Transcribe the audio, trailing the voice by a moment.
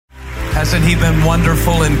Hasn't he been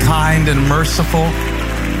wonderful and kind and merciful?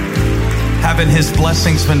 Haven't his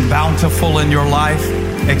blessings been bountiful in your life,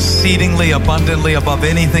 exceedingly abundantly above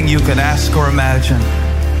anything you could ask or imagine?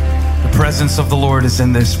 The presence of the Lord is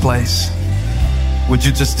in this place. Would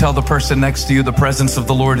you just tell the person next to you, the presence of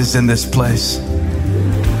the Lord is in this place?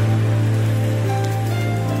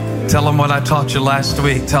 Tell them what I taught you last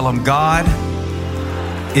week. Tell them God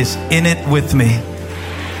is in it with me.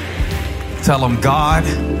 Tell them God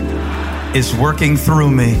is working through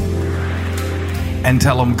me. And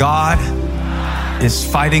tell them God is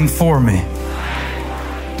fighting for me.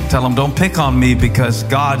 Tell them don't pick on me because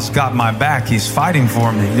God's got my back. He's fighting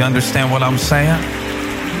for me. You understand what I'm saying?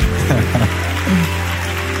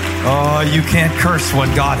 Oh, you can't curse what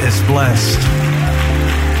God has blessed.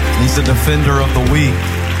 He's a defender of the weak.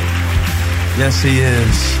 Yes, he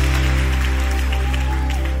is.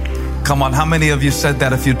 Come on, how many of you said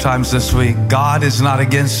that a few times this week? God is not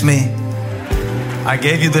against me. I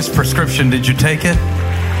gave you this prescription. Did you take it?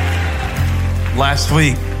 Last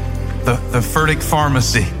week, the Furtick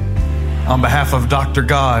Pharmacy on behalf of Dr.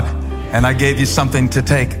 God, and I gave you something to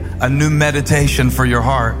take, a new meditation for your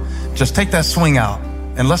heart. Just take that swing out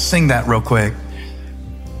and let's sing that real quick.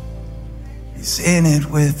 He's in it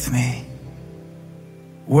with me,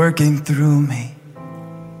 working through me.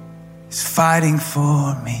 He's fighting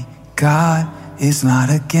for me. God is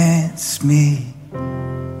not against me.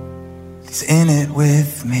 He's in it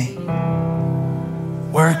with me,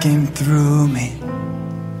 working through me,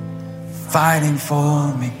 fighting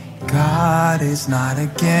for me. God is not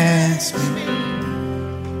against me.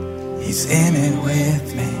 He's in it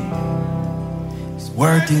with me. He's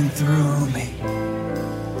working through me,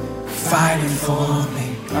 fighting for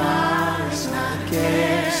me. God is not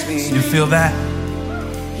against me. You feel that?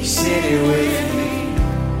 He's in it with me.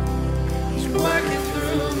 He's working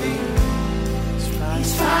through me.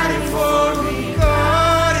 He's fighting for me.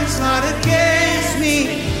 God is not against me.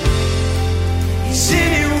 He's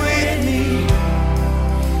in it with me.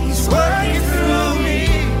 He's working through me.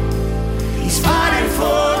 He's fighting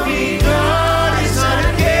for me. God is not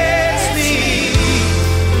against me.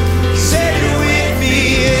 He's in it with me.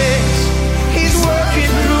 Yes. He's working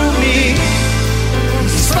through me.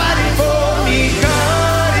 He's fighting for me.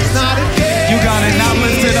 God is not against me. You got it. Now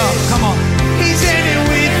lift it up. Come on. He's in it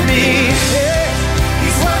with me. Yes.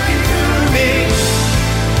 He's working through me.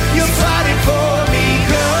 You're fighting for me.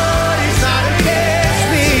 God is not against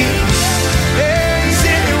me. Yeah, he's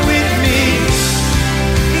in it with me.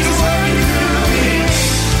 He's working through me.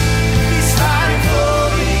 He's fighting for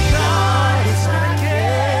me. God is not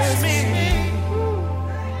against me.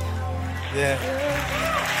 Yeah.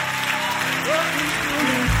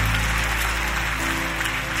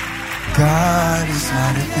 God is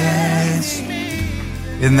not against me.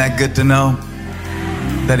 Isn't that good to know?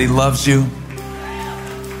 That he loves you,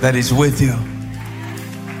 that he's with you.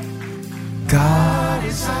 God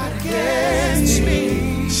is not against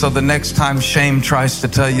me. So the next time shame tries to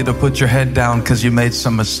tell you to put your head down because you made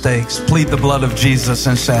some mistakes, plead the blood of Jesus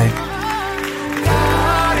and say,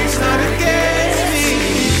 God is not against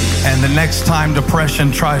me. And the next time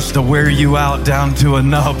depression tries to wear you out down to a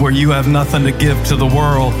nub where you have nothing to give to the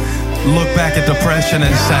world, look back at depression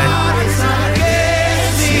and say, God is not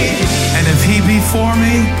against me. And if he be for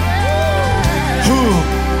me, who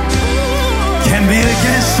can be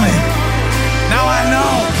against me? Now I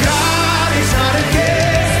know God is not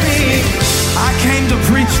against me. I came to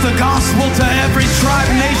preach the gospel to every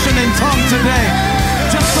tribe, nation, and tongue today,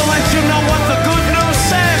 just to let you know what the good news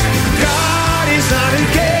says. God is not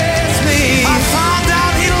against me. I found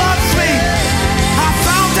out he loves me. I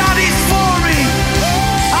found out he's for me.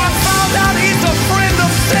 I found out he's a friend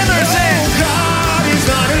of sinners. And God is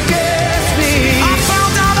not against me. I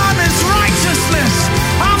found out I'm his righteousness.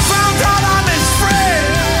 I found out I'm his friend.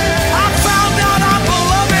 I found out I'm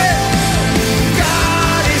beloved.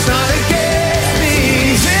 God is not against me.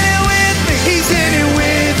 He's in it with me. He's in it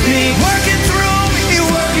with me. Working through me. He's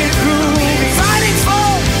working through me. Fighting for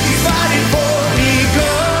me. He's fighting for me.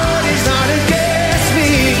 God is not against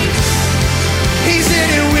me. He's in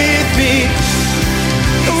it with me.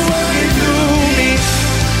 He's working through me.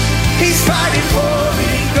 He's fighting for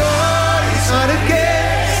me. God is not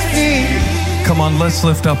against me. Come on, let's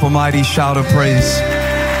lift up a mighty shout of praise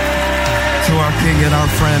to our King and our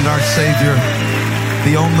friend, our Savior,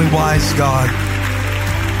 the only wise God.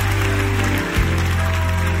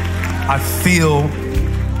 I feel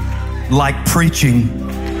like preaching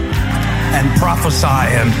and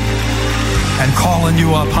prophesying and calling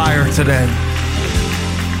you up higher today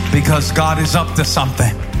because God is up to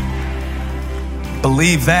something.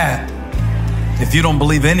 Believe that. If you don't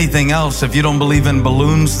believe anything else, if you don't believe in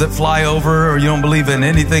balloons that fly over, or you don't believe in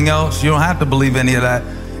anything else, you don't have to believe any of that.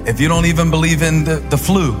 If you don't even believe in the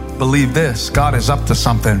flu, believe this: God is up to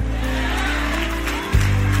something.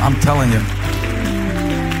 I'm telling you.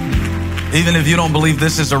 Even if you don't believe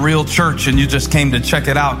this is a real church and you just came to check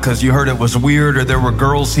it out because you heard it was weird or there were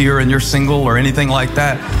girls here and you're single or anything like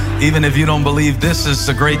that, even if you don't believe this is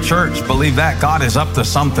a great church, believe that God is up to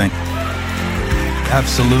something.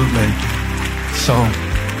 Absolutely.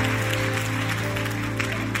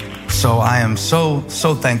 So I am so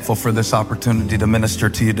thankful for this opportunity to minister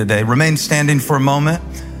to you today. Remain standing for a moment.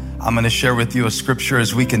 I'm going to share with you a scripture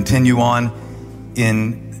as we continue on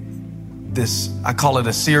in this. I call it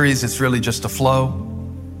a series. It's really just a flow.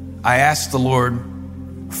 I asked the Lord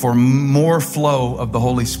for more flow of the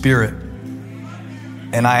Holy Spirit,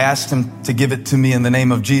 and I asked him to give it to me in the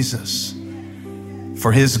name of Jesus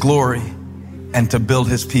for his glory and to build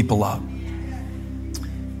his people up.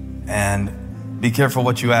 And be careful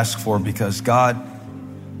what you ask for, because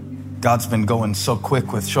God's been going so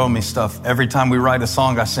quick with showing me stuff. Every time we write a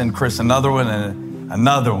song, I send Chris another one and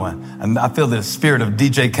another one. And I feel the spirit of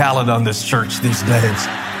DJ Khaled on this church these days.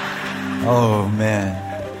 Oh, man.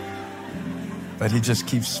 But he just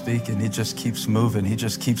keeps speaking. He just keeps moving. He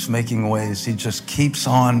just keeps making ways. He just keeps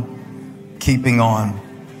on, keeping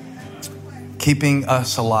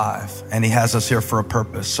us alive. And he has us here for a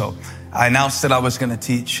purpose. So I announced that I was going to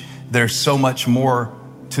teach. There's so much more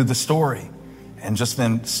to the story, and just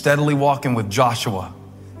been steadily walking with Joshua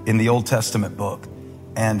in the Old Testament book.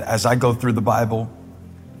 And as I go through the Bible,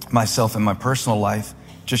 myself in my personal life,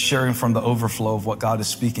 just sharing from the overflow of what God is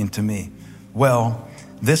speaking to me. Well,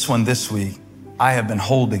 this week, I have been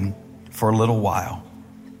holding for a little while.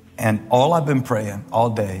 And all I've been praying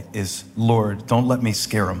all day is, Lord, don't let me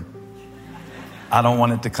scare them. I don't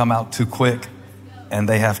want it to come out too quick and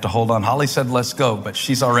they have to hold on. Holly said, let's go, but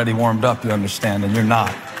she's already warmed up, you understand, and you're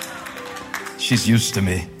not. She's used to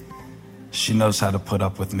me. She knows how to put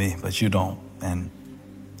up with me, but you don't. And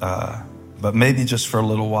but maybe just for a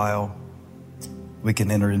little while, we can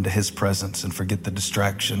enter into his presence and forget the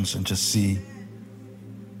distractions and just see,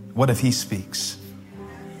 what if he speaks?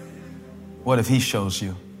 What if he shows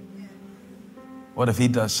you? What if he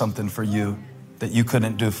does something for you that you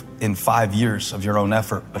couldn't do in 5 years of your own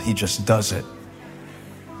effort, but he just does it?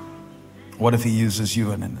 What if he uses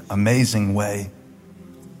you in an amazing way?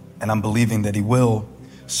 And I'm believing that he will.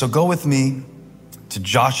 So go with me to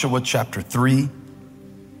Joshua chapter 3.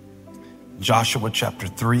 Joshua chapter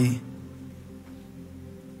 3.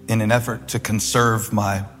 In an effort to conserve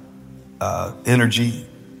my energy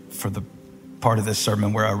for the part of this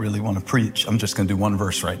sermon where I really want to preach, I'm just going to do one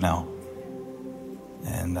verse right now.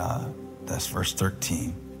 And that's verse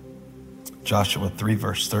 13. Joshua 3,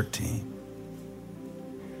 verse 13.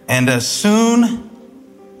 And as soon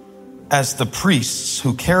as the priests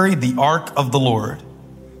who carried the ark of the Lord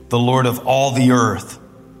of all the earth,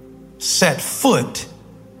 set foot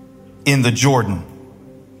in the Jordan.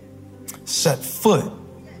 Set foot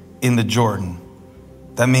in the Jordan.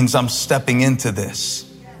 That means I'm stepping into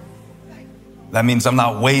this. That means I'm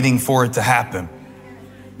not waiting for it to happen.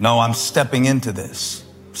 No, I'm stepping into this.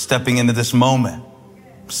 Stepping into this moment.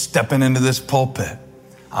 Stepping into this pulpit.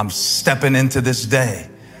 I'm stepping into this day.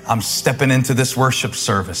 I'm stepping into this worship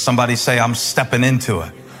service. Somebody say, I'm stepping into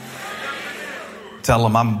it. Tell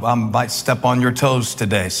them I might step on your toes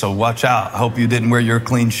today, so watch out. I hope you didn't wear your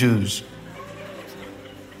clean shoes.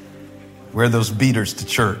 Wear those beaters to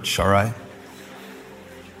church, all right?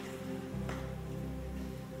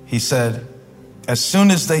 He said, as soon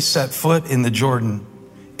as they set foot in the Jordan,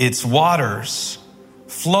 its waters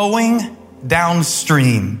flowing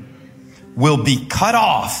downstream will be cut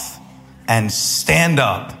off and stand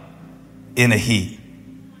up in a heat.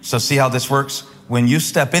 So see how this works? When you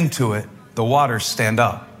step into it, the waters stand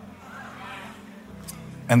up.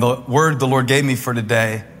 And the word the Lord gave me for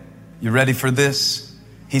today, you ready for this?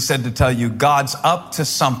 He said to tell you, God's up to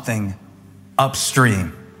something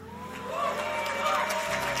upstream.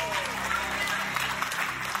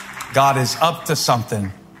 God is up to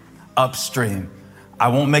something upstream. I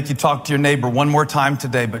won't make you talk to your neighbor one more time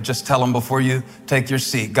today, but just tell him before you take your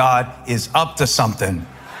seat, God is up to something.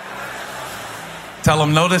 Tell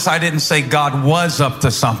him, notice I didn't say God was up to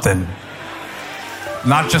something.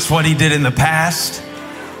 Not just what he did in the past.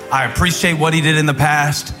 I appreciate what he did in the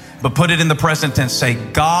past, but put it in the present tense. Say,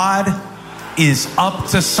 God is up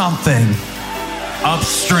to something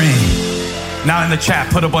upstream. Now in the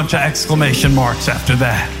chat, put a bunch of exclamation marks after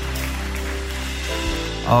that.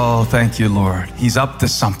 Oh, thank you, Lord. He's up to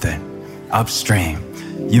something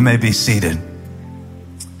upstream. You may be seated.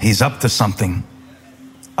 He's up to something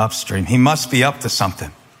Upstream. He must be up to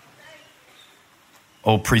something.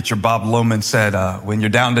 Old preacher Bob Lohman said, when you're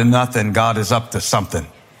down to nothing, God is up to something.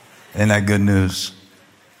 Isn't that good news?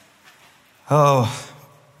 Oh,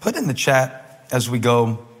 put in the chat as we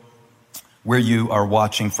go where you are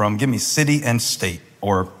watching from. Give me city and state,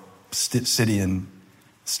 or city and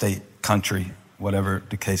state, country, whatever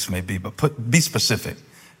the case may be. But be specific.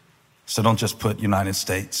 So don't just put United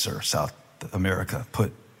States or South America.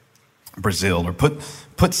 Put Brazil, or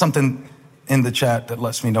put something in the chat that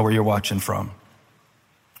lets me know where you're watching from.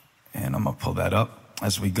 And I'm going to pull that up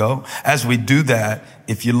as we go. As we do that,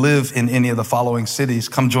 if you live in any of the following cities,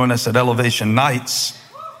 come join us at Elevation Nights.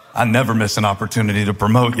 I never miss an opportunity to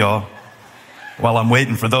promote y'all while I'm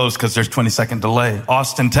waiting for those, because there's 20-second delay.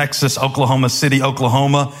 Austin, Texas, Oklahoma City,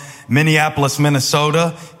 Oklahoma, Minneapolis,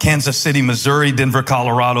 Minnesota, Kansas City, Missouri, Denver,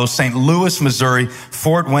 Colorado, St. Louis, Missouri,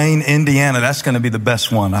 Fort Wayne, Indiana. That's going to be the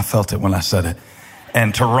best one. I felt it when I said it.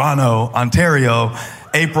 And Toronto, Ontario,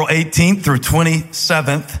 April 18th through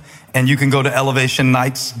 27th. And you can go to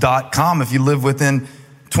elevationnights.com. If you live within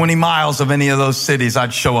 20 miles of any of those cities,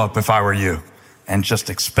 I'd show up if I were you, and just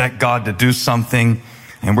expect God to do something.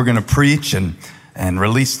 And we're going to preach and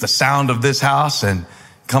release the sound of this house. And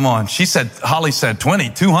come on. Holly said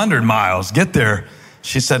 200 miles. Get there.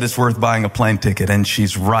 She said it's worth buying a plane ticket, and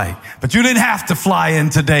she's right. But you didn't have to fly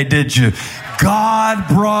in today, did you? God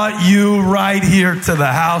brought you right here to the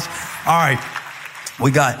house. All right.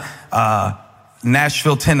 We got,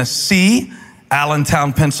 Nashville, Tennessee,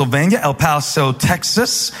 Allentown, Pennsylvania, El Paso,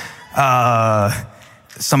 Texas.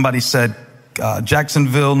 Somebody said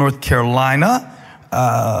Jacksonville, North Carolina.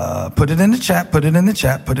 Put it in the chat.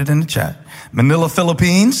 Manila,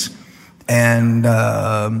 Philippines. And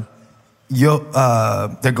they're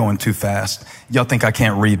going too fast. Y'all think I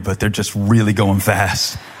can't read, but they're just really going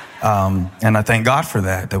fast. And I thank God for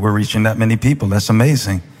that we're reaching that many people. That's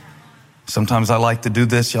amazing. Sometimes I like to do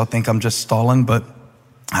this. Y'all think I'm just stalling, but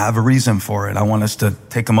I have a reason for it. I want us to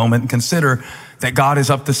take a moment and consider that God is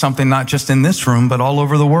up to something, not just in this room, but all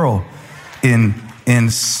over the world. In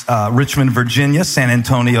Richmond, Virginia, San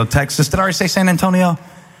Antonio, Texas. Did I already say San Antonio?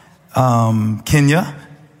 Kenya.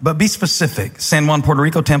 But be specific. San Juan, Puerto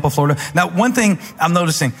Rico, Tampa, Florida. Now, one thing I'm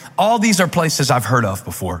noticing, all these are places I've heard of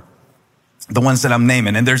before. The ones that I'm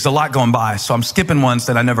naming. And there's a lot going by. So I'm skipping ones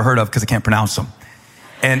that I never heard of because I can't pronounce them.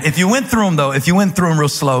 And if you went through them real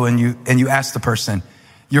slow and you asked the person,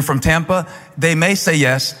 you're from Tampa? They may say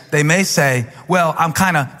yes. They may say, well, I'm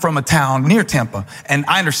kind of from a town near Tampa. And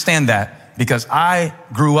I understand that because I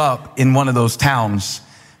grew up in one of those towns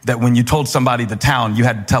that when you told somebody the town, you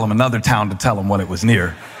had to tell them another town to tell them what it was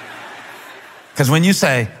near. Because when you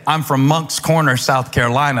say, I'm from Moncks Corner, South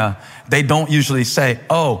Carolina, they don't usually say,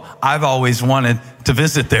 oh, I've always wanted to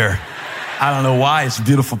visit there. I don't know why. It's a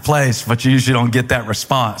beautiful place, but you usually don't get that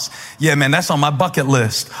response. Yeah, man, that's on my bucket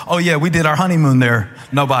list. Oh, yeah, we did our honeymoon there.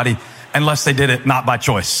 Nobody, unless they did it not by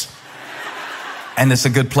choice. And it's a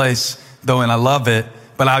good place, though, and I love it.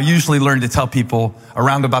 But I usually learn to tell people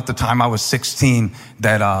around about the time I was 16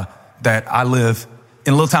 that I live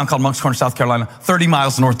in a little town called Moncks Corner, South Carolina, 30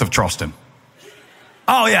 miles north of Charleston.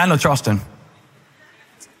 Oh, yeah, I know Charleston.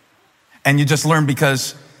 And you just learn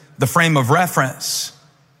because the frame of reference,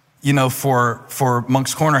 for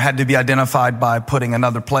Moncks Corner had to be identified by putting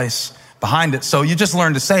another place behind it. So you just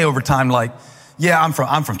learn to say over time, like, yeah, I'm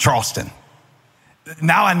from Charleston.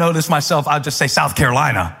 Now I notice myself, I'll just say South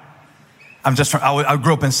Carolina. I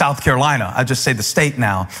grew up in South Carolina. I just say the state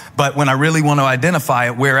now. But when I really want to identify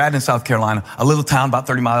it, where at in South Carolina, a little town about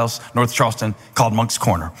 30 miles north of Charleston called Moncks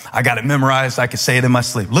Corner. I got it memorized. I could say it in my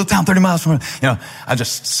sleep. Little town 30 miles from, I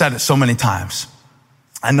just said it so many times.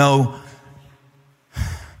 I know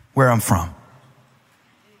where I'm from.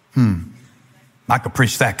 I could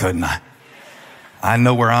preach that, couldn't I? I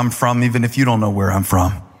know where I'm from, even if you don't know where I'm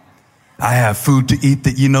from. I have food to eat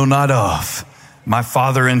that you know not of. My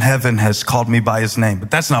Father in heaven has called me by his name. But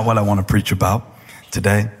that's not what I want to preach about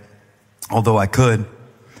today, although I could.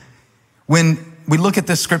 When we look at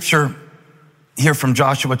this scripture here from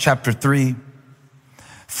Joshua chapter 3,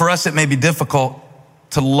 for us it may be difficult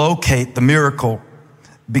to locate the miracle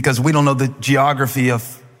because we don't know the geography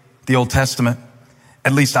of the Old Testament.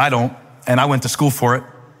 At least I don't, and I went to school for it.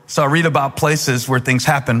 So I read about places where things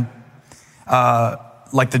happen.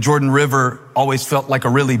 Like the Jordan River always felt like a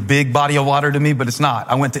really big body of water to me, but it's not.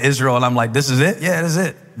 I went to Israel and I'm like, this is it? Yeah, this is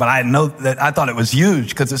it. But I thought it was huge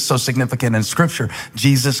because it's so significant in scripture.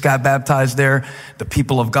 Jesus got baptized there. The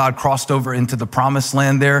people of God crossed over into the promised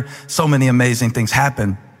land there. So many amazing things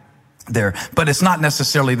happen there. But it's not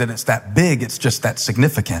necessarily that it's that big. It's just that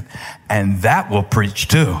significant. And that will preach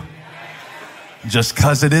too. Just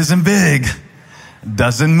because it isn't big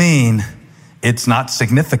doesn't mean it's not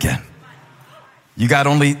significant. You got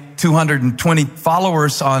only 220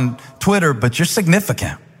 followers on Twitter, but you're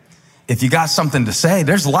significant. If you got something to say,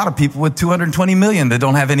 there's a lot of people with 220 million that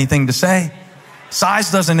don't have anything to say.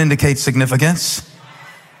 Size doesn't indicate significance.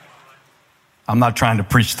 I'm not trying to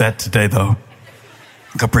preach that today, though.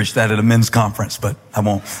 I could preach that at a men's conference, but I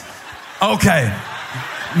won't. Okay.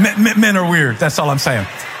 Men are weird. That's all I'm saying.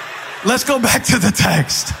 Let's go back to the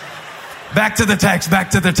text. Back to the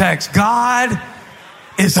text. God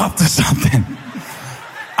is up to something.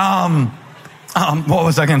 What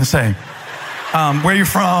was I going to say? Where you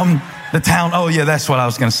from? The town. Oh yeah, that's what I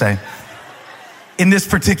was going to say. In this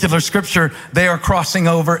particular scripture, they are crossing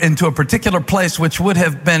over into a particular place which would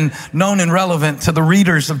have been known and relevant to the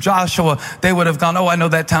readers of Joshua. They would have gone, oh, I know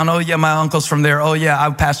that town. Oh yeah, my uncle's from there. Oh yeah, I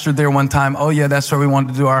pastored there one time. Oh yeah, that's where we wanted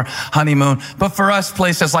to do our honeymoon. But for us,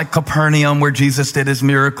 places like Capernaum, where Jesus did his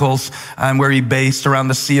miracles and where he based around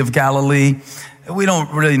the Sea of Galilee, we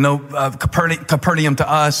don't really know. Capernaum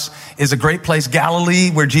to us is a great place. Galilee,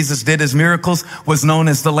 where Jesus did his miracles, was known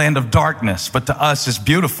as the land of darkness. But to us, it's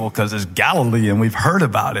beautiful because it's Galilee and we've heard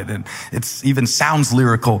about it. And it even sounds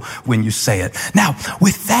lyrical when you say it. Now,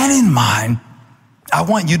 with that in mind, I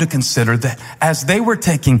want you to consider that as they were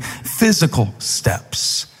taking physical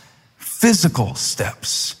steps,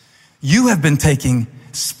 you have been taking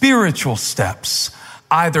spiritual steps,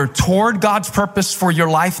 either toward God's purpose for your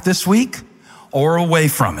life this week or away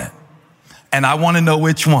from it. And I want to know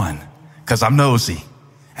which one, because I'm nosy.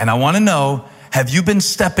 And I want to know, have you been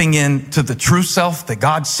stepping into the true self that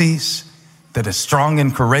God sees, that is strong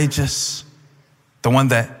and courageous, the one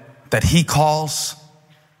that he calls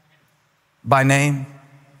by name?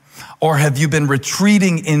 Or have you been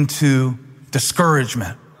retreating into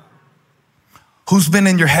discouragement? Who's been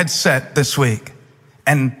in your headset this week?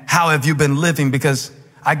 And how have you been living? Because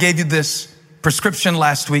I gave you this prescription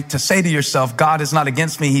last week to say to yourself, God is not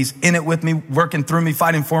against me. He's in it with me, working through me,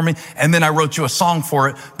 fighting for me. And then I wrote you a song for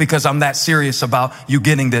it because I'm that serious about you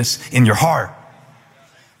getting this in your heart.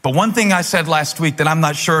 But one thing I said last week that I'm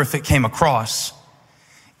not sure if it came across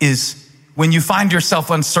is when you find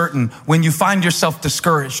yourself uncertain, when you find yourself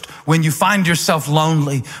discouraged, when you find yourself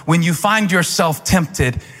lonely, when you find yourself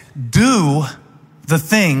tempted, do the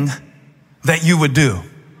thing that you would do.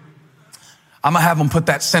 I'm going to have them put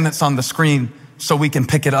that sentence on the screen so we can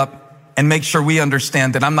pick it up and make sure we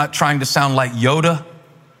understand that I'm not trying to sound like Yoda.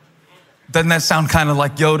 Doesn't that sound kind of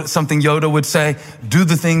like Yoda, something Yoda would say? Do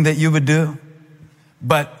the thing that you would do.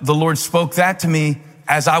 But the Lord spoke that to me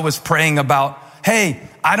as I was praying about, hey,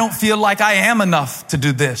 I don't feel like I am enough to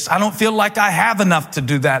do this. I don't feel like I have enough to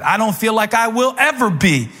do that. I don't feel like I will ever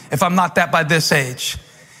be if I'm not that by this age.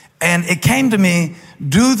 And it came to me,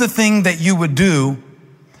 do the thing that you would do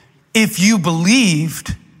if you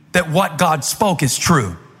believed that what God spoke is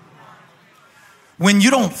true. When you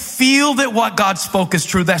don't feel that what God spoke is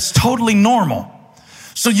true, that's totally normal.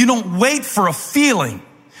 So you don't wait for a feeling.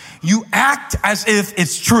 You act as if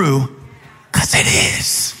it's true because it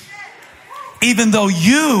is. Even though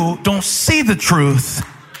you don't see the truth,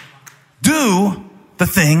 do the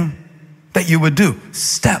thing that you would do.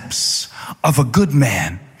 Steps of a good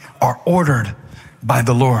man are ordered by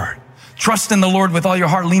the Lord. Trust in the Lord with all your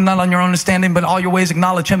heart. Lean not on your own understanding, but all your ways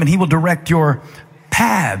acknowledge him and he will direct your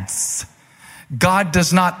paths. God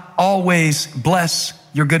does not always bless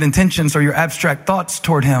your good intentions or your abstract thoughts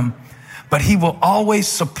toward him, but he will always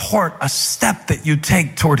support a step that you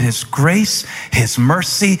take toward his grace, his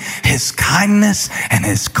mercy, his kindness, and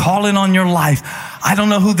his calling on your life. I don't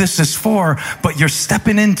know who this is for, but you're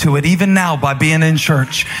stepping into it even now by being in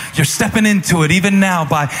church. You're stepping into it even now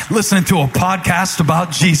by listening to a podcast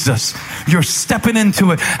about Jesus. You're stepping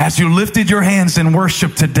into it as you lifted your hands in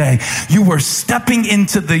worship today. You were stepping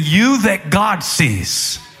into the you that God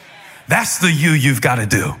sees. That's the you've got to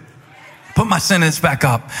do. Put my sentence back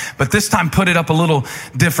up, but this time put it up a little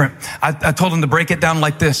different. I told him to break it down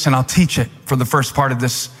like this, and I'll teach it for the first part of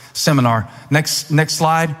this seminar. Next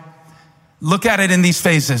slide. Look at it in these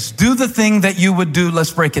phases. Do the thing that you would do. Let's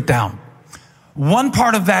break it down. One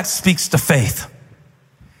part of that speaks to faith.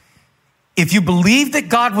 If you believe that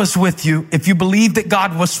God was with you, if you believe that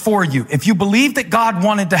God was for you, if you believe that God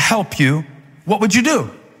wanted to help you, what would you do?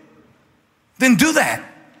 Then do that.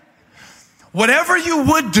 Whatever you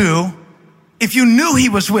would do, if you knew he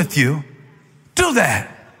was with you, do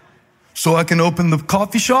that. So I can open the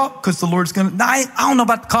coffee shop because the Lord's going to, I don't know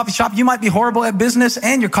about the coffee shop. You might be horrible at business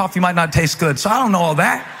and your coffee might not taste good. So I don't know all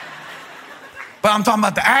that. But I'm talking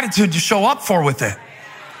about the attitude you show up for with it.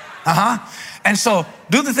 And so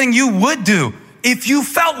do the thing you would do if you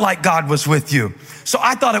felt like God was with you. So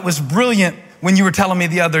I thought it was brilliant when you were telling me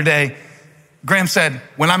the other day, Graham said,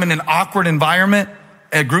 when I'm in an awkward environment,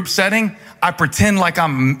 a group setting, I pretend like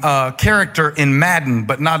I'm a character in Madden,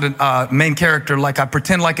 but not a main character. Like I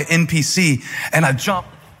pretend like an NPC and I jump.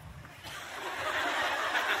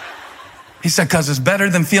 He said, because it's better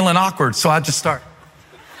than feeling awkward. So I just start.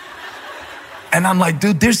 And I'm like,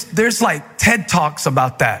 dude, there's like TED Talks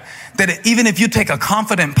about that. That even if you take a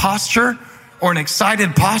confident posture or an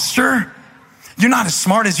excited posture, you're not as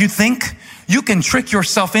smart as you think. You can trick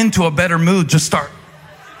yourself into a better mood. Just start.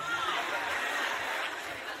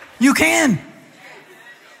 You can.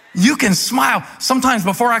 You can smile. Sometimes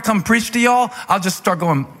before I come preach to y'all, I'll just start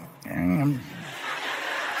going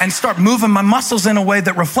and start moving my muscles in a way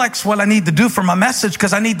that reflects what I need to do for my message,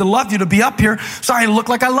 because I need to love you to be up here. So I look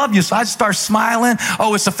like I love you. So I start smiling.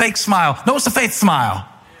 Oh, it's a fake smile. No, it's a faith smile.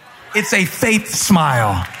 It's a faith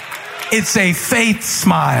smile. It's a faith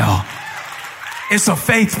smile. It's a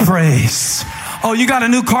faith praise. Oh, you got a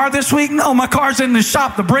new car this week? No, my car's in the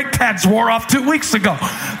shop. The brake pads wore off 2 weeks ago.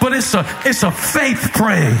 But it's a faith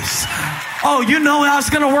praise. Oh, you know how it's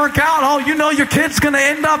going to work out. Oh, you know your kid's going to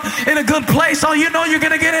end up in a good place. Oh, you know you're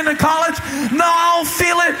going to get into college. No, I don't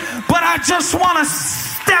feel it, but I just want to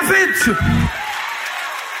step into it.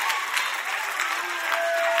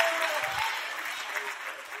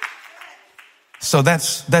 So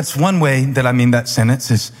that's one way that I mean that sentence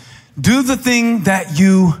is, do the thing that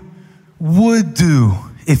you would do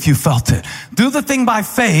if you felt it. Do the thing by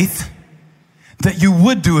faith that you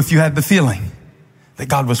would do if you had the feeling that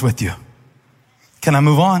God was with you. Can I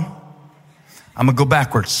move on? I'm going to go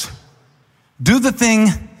backwards. Do the thing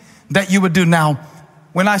that you would do. Now,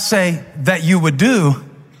 when I say that you would do,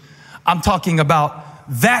 I'm talking about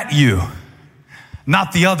that you,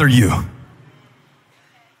 not the other you.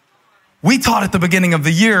 We taught at the beginning of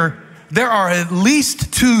the year, there are at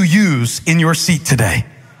least 2 yous in your seat today.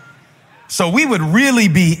 So we would really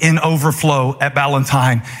be in overflow at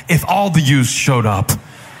Valentine if all the yous showed up.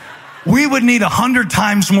 We would need 100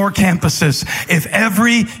 times more campuses if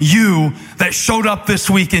every you that showed up this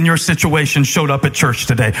week in your situation showed up at church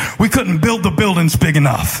today. We couldn't build the buildings big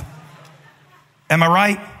enough. Am I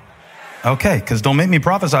right? Okay, because don't make me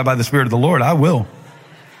prophesy by the Spirit of the Lord. I will.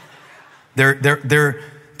 There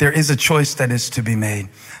is a choice that is to be made.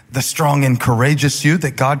 The strong and courageous you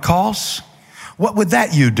that God calls, what would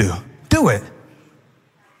that you do? Do it.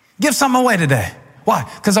 Give something away today. Why?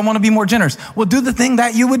 Because I want to be more generous. Well, do the thing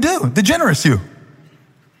that you would do, the generous you.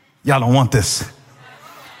 Y'all don't want this.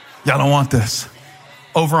 Y'all don't want this.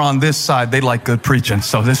 Over on this side, they like good preaching,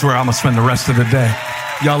 so this is where I'm going to spend the rest of the day.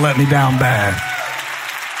 Y'all let me down bad.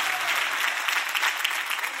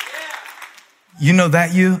 You know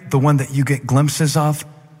that you, the one that you get glimpses of,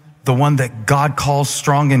 the one that God calls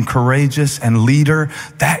strong and courageous and leader,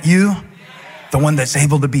 that you, the one that's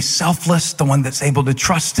able to be selfless, the one that's able to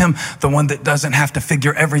trust him, the one that doesn't have to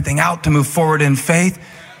figure everything out to move forward in faith.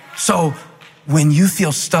 So when you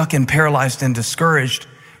feel stuck and paralyzed and discouraged,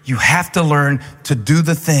 you have to learn to do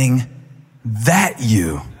the thing that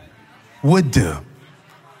you would do.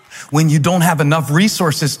 When you don't have enough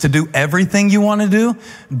resources to do everything you want to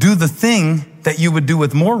do the thing that you would do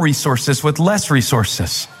with more resources with less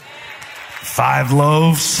resources. 5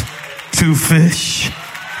 loaves, 2 fish,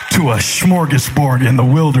 to a smorgasbord in the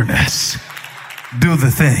wilderness. Do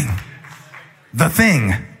the thing. The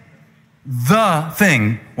thing. The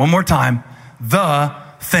thing. One more time. The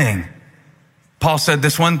thing. Paul said,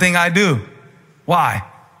 this one thing I do. Why?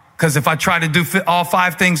 Because if I try to do all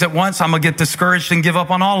 5 things at once, I'm going to get discouraged and give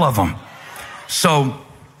up on all of them. So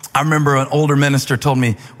I remember an older minister told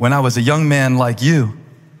me, when I was a young man like you,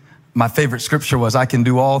 my favorite scripture was, I can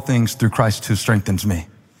do all things through Christ who strengthens me.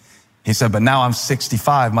 He said, but now I'm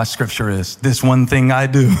 65. My scripture is, this one thing I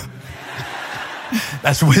do.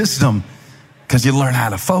 That's wisdom, because you learn how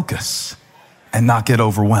to focus and not get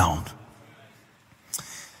overwhelmed.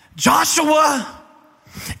 Joshua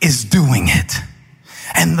is doing it,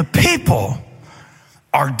 and the people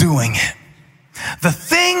are doing it. The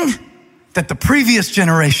thing that the previous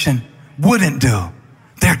generation wouldn't do,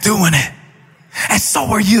 they're doing it. And so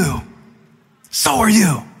are you. So are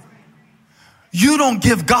you. You don't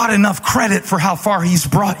give God enough credit for how far he's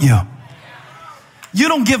brought you. You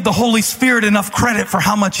don't give the Holy Spirit enough credit for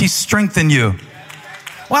how much he's strengthened you.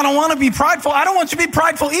 Well, I don't want to be prideful. I don't want you to be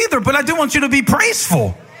prideful either, but I do want you to be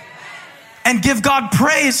praiseful and give God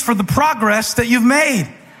praise for the progress that you've made.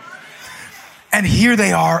 And here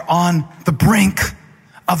they are on the brink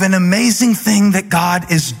of an amazing thing that God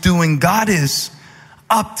is doing. God is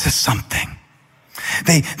up to something.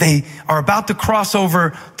 They are about to cross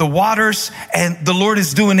over the waters, and the Lord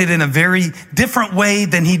is doing it in a very different way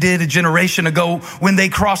than he did a generation ago when they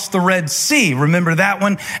crossed the Red Sea. Remember that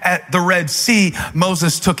one? At the Red Sea,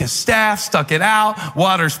 Moses took his staff, stuck it out,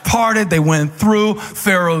 waters parted, they went through,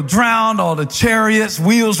 Pharaoh drowned, all the chariots,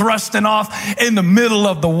 wheels rusting off in the middle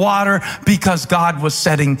of the water because God was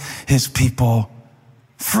setting his people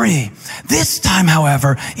free. This time,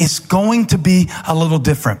 however, is going to be a little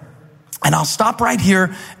different. And I'll stop right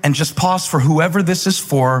here and just pause for whoever this is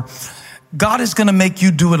for. God is going to make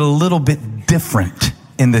you do it a little bit different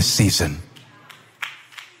in this season.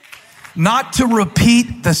 Not to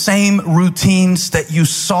repeat the same routines that you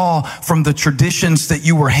saw from the traditions that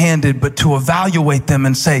you were handed, but to evaluate them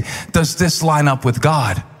and say, does this line up with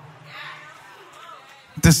God?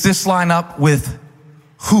 Does this line up with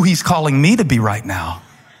who he's calling me to be right now?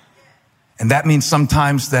 And that means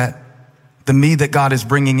sometimes that the me that God is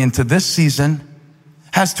bringing into this season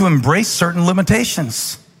has to embrace certain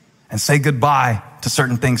limitations and say goodbye to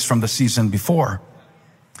certain things from the season before.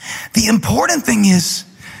 The important thing is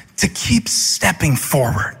to keep stepping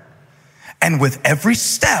forward. And with every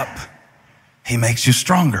step, he makes you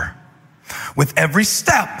stronger. With every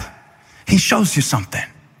step, he shows you something.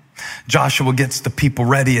 Joshua gets the people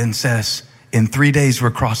ready and says, in 3 days, we're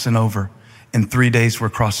crossing over. In 3 days, we're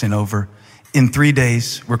crossing over. In 3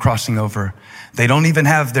 days, we're crossing over. They don't even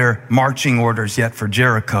have their marching orders yet for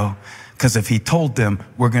Jericho, because if he told them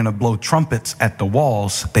we're going to blow trumpets at the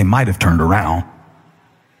walls, they might have turned around.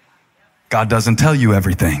 God doesn't tell you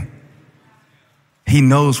everything. He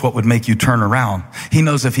knows what would make you turn around. He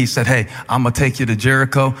knows if he said, hey, I'm going to take you to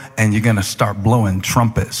Jericho and you're going to start blowing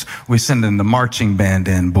trumpets. We're sending the marching band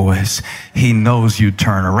in, boys. He knows you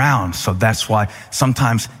turn around. So that's why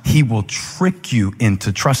sometimes he will trick you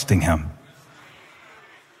into trusting him.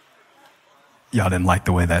 Y'all didn't like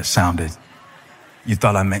the way that sounded. You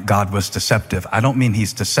thought I meant God was deceptive. I don't mean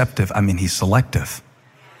he's deceptive. I mean he's selective.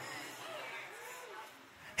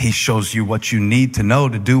 He shows you what you need to know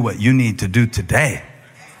to do what you need to do today.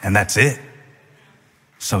 And that's it.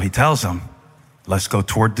 So he tells them, let's go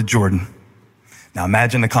toward the Jordan. Now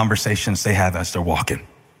imagine the conversations they have as they're walking.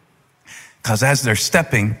 Because as they're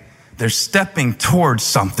stepping towards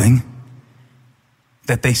something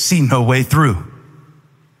that they see no way through.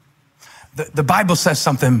 The Bible says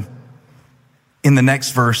something in the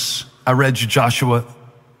next verse. I read you Joshua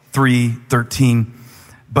 3:13,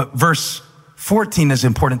 but verse 14 is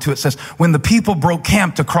important too. It says, when the people broke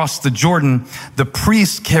camp to cross the Jordan, the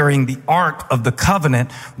priest carrying the Ark of the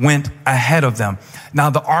Covenant went ahead of them.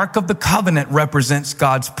 Now, the Ark of the Covenant represents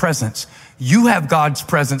God's presence. You have God's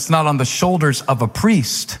presence not on the shoulders of a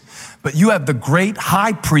priest, but you have the great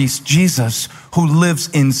high priest, Jesus, who lives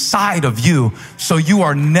inside of you. So you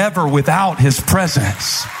are never without his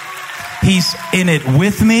presence. He's in it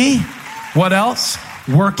with me. What else?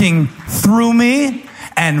 Working through me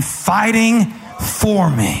and fighting for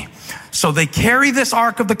me. So they carry this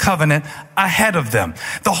Ark of the Covenant ahead of them.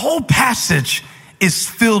 The whole passage is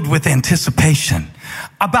filled with anticipation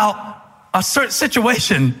about a certain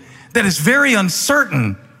situation that is very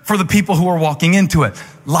uncertain for the people who are walking into it.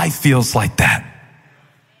 Life feels like that.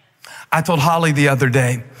 I told Holly the other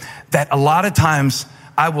day that a lot of times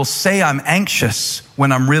I will say I'm anxious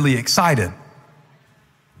when I'm really excited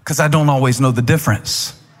because I don't always know the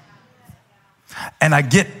difference. And I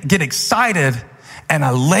get excited and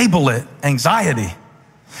I label it anxiety.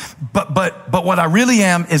 But what I really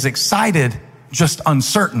am is excited, just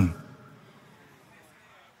uncertain.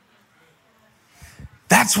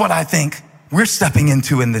 That's what I think we're stepping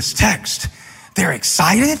into in this text. They're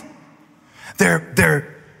excited.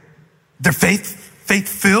 They're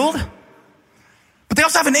faith-filled, but they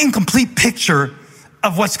also have an incomplete picture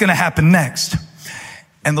of what's going to happen next.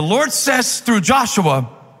 And the Lord says through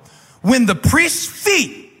Joshua, when the priest's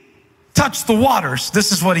feet touched the waters,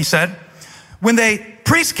 this is what he said. When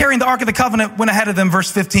priests carrying the Ark of the Covenant went ahead of them,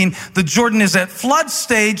 verse 15, the Jordan is at flood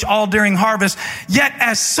stage all during harvest. Yet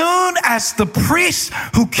as soon as the priests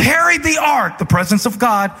who carried the Ark, the presence of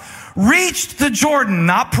God, reached the Jordan,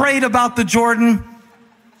 not prayed about the Jordan,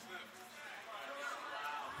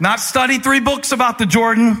 not studied 3 books about the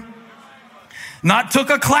Jordan, not took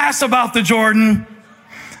a class about the Jordan,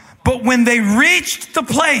 but when they reached the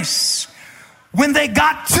place, when they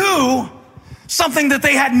got to something that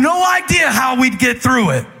they had no idea how we'd get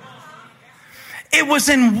through it, it was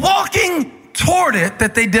in walking toward it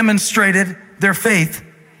that they demonstrated their faith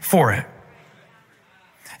for it.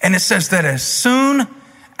 And it says that as soon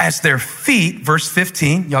as their feet, verse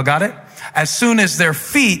 15, y'all got it? As soon as their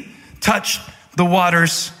feet touched the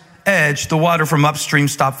water's edge, the water from upstream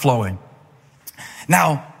stopped flowing.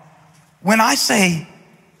 Now, When I say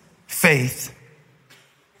faith,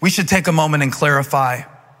 we should take a moment and clarify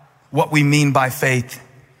what we mean by faith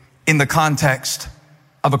in the context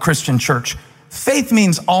of a Christian church. Faith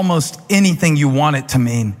means almost anything you want it to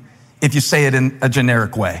mean if you say it in a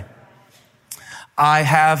generic way. I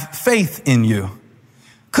have faith in you.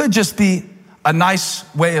 Could just be a nice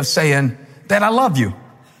way of saying that I love you.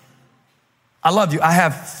 I love you. I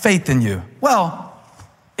have faith in you. Well,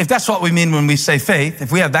 if that's what we mean when we say faith,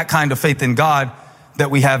 if we have that kind of faith in God that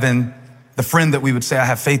we have in the friend that we would say, I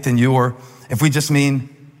have faith in you, or if we just mean,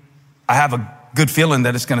 I have a good feeling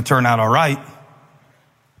that it's going to turn out all right,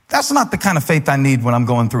 that's not the kind of faith I need when I'm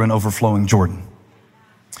going through an overflowing Jordan.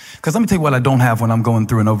 Because let me tell you what I don't have when I'm going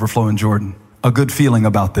through an overflowing Jordan. A good feeling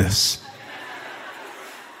about this.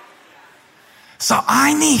 So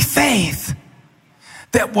I need faith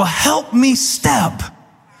that will help me step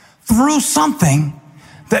through something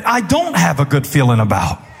that I don't have a good feeling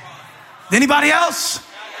about. Anybody else?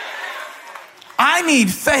 I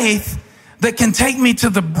need faith that can take me to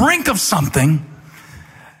the brink of something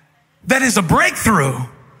that is a breakthrough,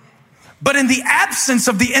 but in the absence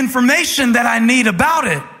of the information that I need about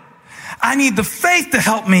it, I need the faith to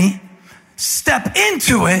help me step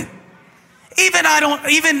into it, even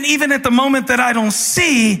at the moment that I don't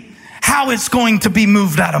see how it's going to be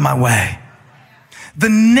moved out of my way. The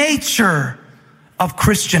nature of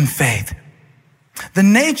Christian faith. The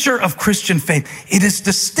nature of Christian faith. It is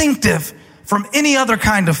distinctive from any other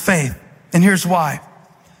kind of faith. And here's why.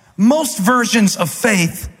 Most versions of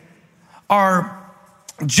faith are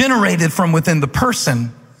generated from within the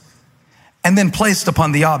person and then placed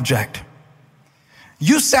upon the object.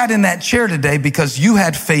 You sat in that chair today because you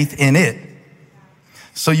had faith in it.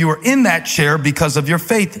 So you were in that chair because of your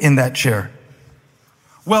faith in that chair.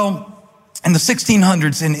 Well, in the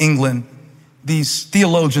 1600s in England, these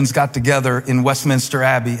theologians got together in Westminster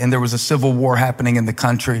Abbey, and there was a civil war happening in the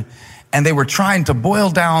country, and they were trying to boil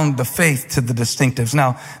down the faith to the distinctives.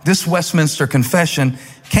 Now, this Westminster Confession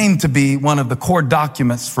came to be one of the core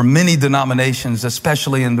documents for many denominations,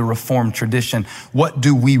 especially in the Reformed tradition. What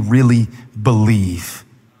do we really believe?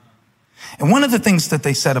 And one of the things that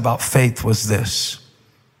they said about faith was this,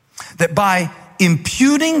 that by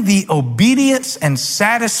imputing the obedience and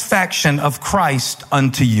satisfaction of Christ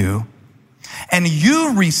unto you, and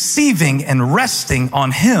you receiving and resting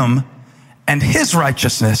on him and his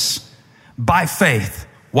righteousness by faith,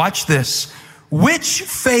 watch this, which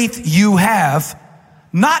faith you have,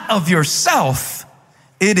 not of yourself,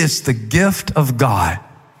 it is the gift of God.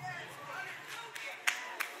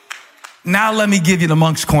 Now let me give you the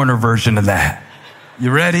Monk's Corner version of that.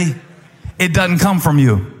 You ready? It doesn't come from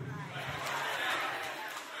you.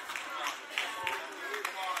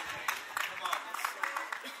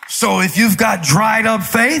 So if you've got dried up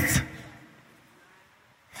faith,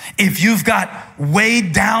 if you've got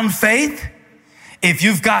weighed down faith, if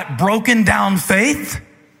you've got broken down faith,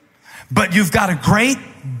 but you've got a great,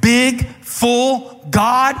 big, full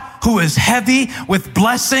God who is heavy with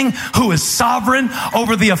blessing, who is sovereign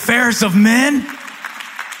over the affairs of men,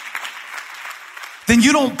 then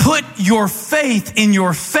you don't put your faith in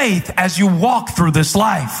your faith as you walk through this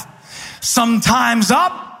life. Sometimes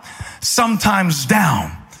up, sometimes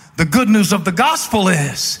down. The good news of the gospel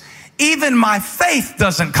is, even my faith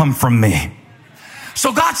doesn't come from me.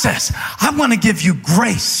 So God says, I want to give you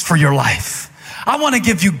grace for your life. I want to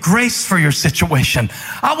give you grace for your situation.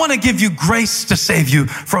 I want to give you grace to save you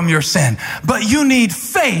from your sin. But you need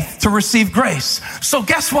faith to receive grace. So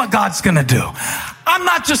guess what God's going to do? I'm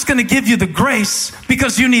not just going to give you the grace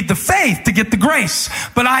because you need the faith to get the grace.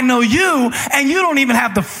 But I know you, and you don't even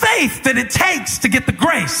have the faith that it takes to get the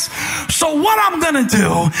grace. So what I'm going to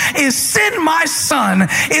do is send my son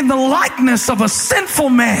in the likeness of a sinful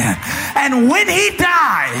man. And when he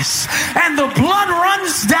dies and the blood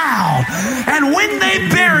runs down, and when they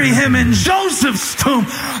bury him in Joseph's tomb,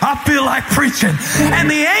 I feel like preaching, and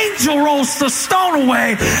the angel rolls the stone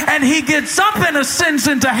away, and he gets up and ascends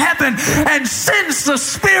into heaven and sends the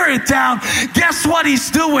Spirit down. Guess what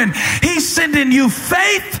he's doing? He's sending you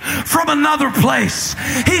faith from another place.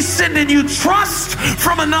 He's sending you trust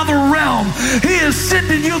from another realm. He is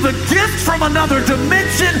sending you the gift from another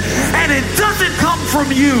dimension, and it doesn't come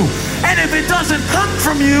from you. And if it doesn't come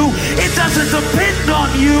from you, it doesn't depend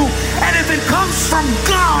on you. And if it comes from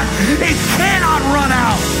God, it cannot run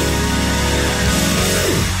out.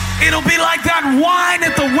 It'll be like that wine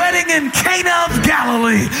at the wedding in Cana of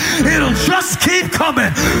Galilee. It'll just keep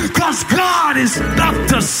coming because God is up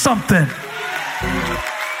to something.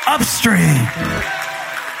 Upstream.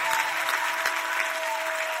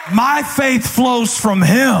 My faith flows from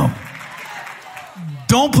him.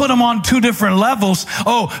 Don't put them on two different levels.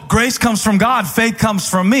 Oh, grace comes from God, faith comes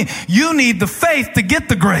from me. You need the faith to get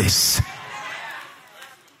the grace.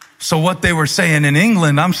 So what they were saying in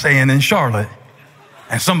England, I'm saying in Charlotte.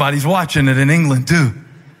 And somebody's watching it in England too.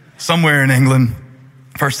 Somewhere in England.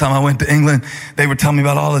 First time I went to England, they were telling me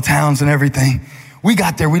about all the towns and everything. We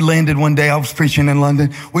got there, we landed one day, I was preaching in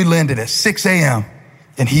London. We landed at 6 a.m.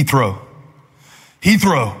 in Heathrow.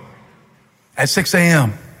 Heathrow at 6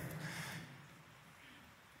 a.m.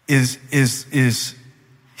 is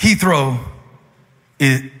Heathrow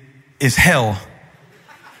is hell.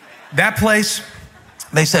 That place,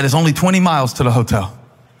 they said, is only 20 miles to the hotel.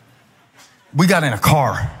 We got in a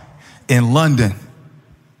car in London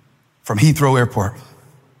from Heathrow Airport.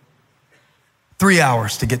 3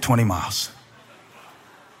 hours to get 20 miles.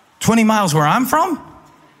 20 miles where I'm from?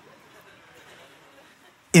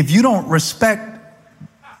 If you don't respect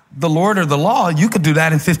the Lord or the law, you could do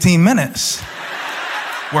that in 15 minutes.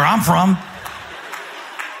 Where I'm from.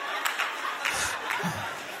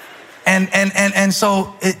 And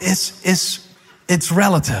so it's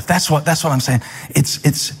relative. That's what I'm saying.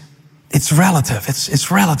 It's relative.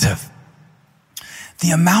 It's relative.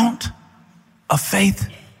 The amount of faith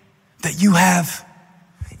that you have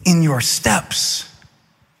in your steps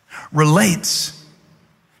relates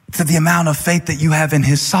to the amount of faith that you have in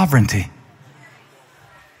his sovereignty.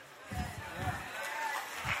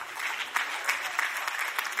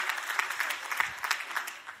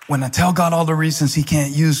 When I tell God all the reasons he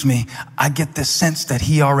can't use me, I get this sense that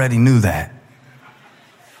he already knew that.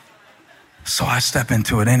 So I step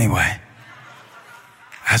into it anyway.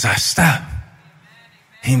 As I step,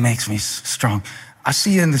 he makes me strong. I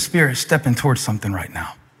see you in the spirit stepping towards something right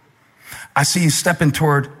now. I see you stepping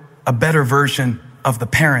toward a better version of the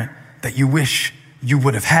parent that you wish you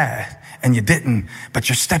would have had and you didn't, but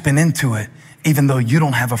you're stepping into it even though you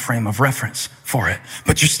don't have a frame of reference for it,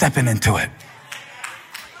 but you're stepping into it.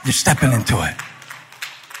 You're stepping into it.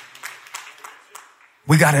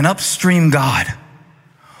 We got an upstream God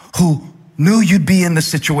who knew you'd be in the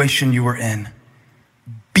situation you were in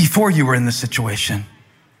before you were in the situation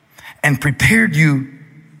and prepared you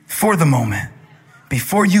for the moment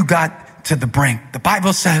before you got to the brink. The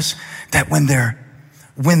Bible says that when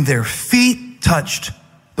their feet touched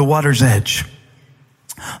the water's edge,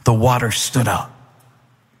 the water stood up.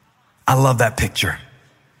 I love that picture.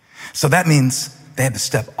 So that means they had to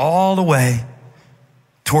step all the way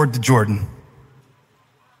toward the Jordan.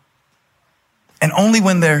 And only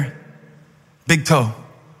when their big toe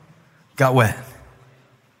got wet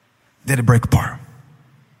did it break apart.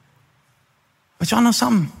 But y'all know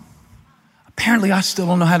something? Apparently, I still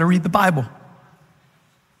don't know how to read the Bible.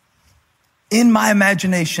 In my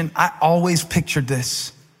imagination, I always pictured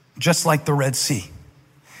this just like the Red Sea.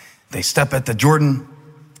 They step at the Jordan,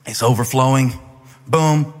 it's overflowing,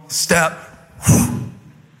 boom, step.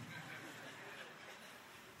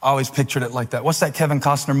 I always pictured it like that. What's that Kevin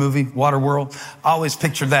Costner movie, Waterworld? I always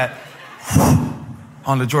pictured that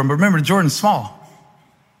on the Jordan. But remember, the Jordan's small.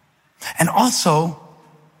 And also,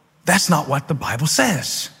 that's not what the Bible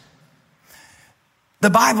says. The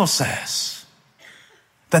Bible says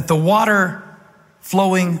that the water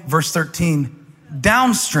flowing, verse 13,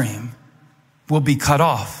 downstream will be cut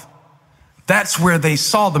off. That's where they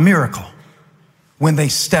saw the miracle, when they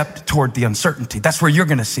stepped toward the uncertainty. That's where you're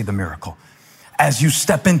going to see the miracle. As you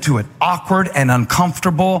step into it, awkward and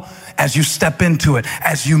uncomfortable, as you step into it,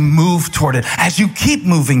 as you move toward it, as you keep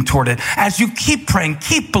moving toward it, as you keep praying,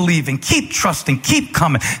 keep believing, keep trusting, keep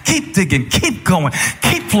coming, keep digging, keep going,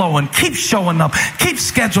 keep flowing, keep showing up, keep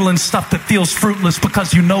scheduling stuff that feels fruitless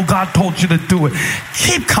because you know God told you to do it.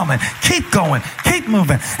 Keep coming, keep going, keep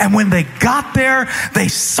moving. And when they got there, they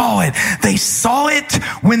saw it. They saw it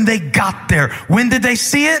when they got there. When did they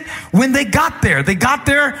see it? When they got there. They got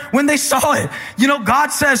there when they saw it. You know,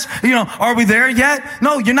 God says, are we there yet?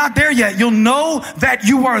 No, you're not there yet. You'll know that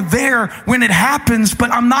you are there when it happens, but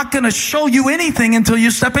I'm not going to show you anything until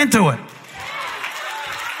you step into it.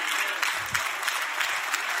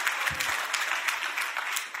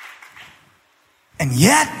 And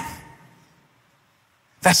yet,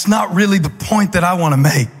 that's not really the point that I want to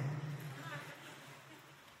make.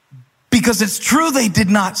 Because it's true they did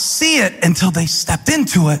not see it until they stepped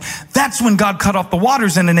into it. That's when God cut off the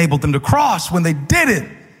waters and enabled them to cross, when they did it.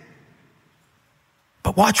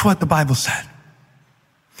 But watch what the Bible said.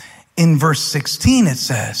 In verse 16 it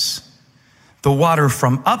says, the water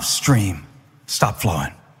from upstream stopped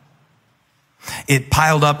flowing. It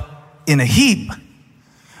piled up in a heap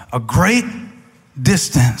a great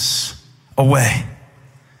distance away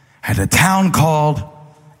at a town called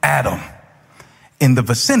Adam, in the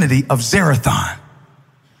vicinity of Zarethan.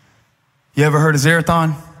 You ever heard of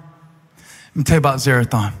Zarethan? Let me tell you about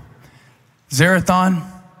Zarethan. Zarethan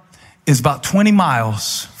is about 20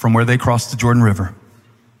 miles from where they crossed the Jordan River.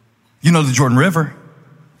 You know the Jordan River.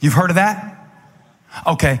 You've heard of that?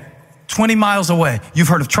 Okay, 20 miles away. You've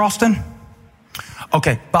heard of Charleston?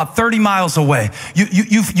 Okay, about 30 miles away.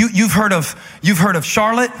 You've heard of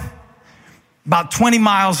Charlotte? About 20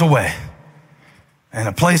 miles away. And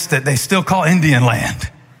a place that they still call Indian Land.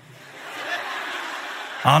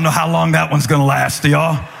 I don't know how long that one's gonna last,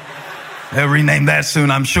 y'all. They'll rename that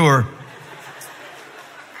soon, I'm sure.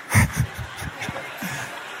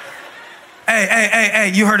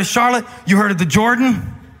 Hey, you heard of Charlotte? You heard of the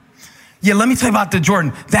Jordan? Yeah, let me tell you about the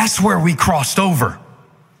Jordan. That's where we crossed over.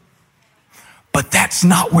 But that's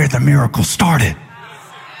not where the miracle started.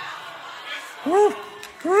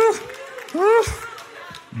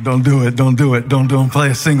 Don't do it. Don't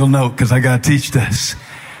play a single note because I got to teach this.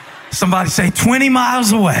 Somebody say 20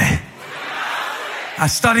 miles away. I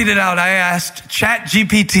studied it out. I asked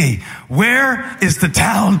ChatGPT, where is the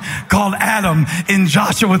town called Adam in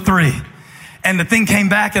Joshua 3? And the thing came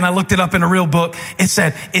back and I looked it up in a real book. It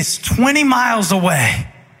said, it's 20 miles away,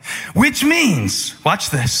 which means, watch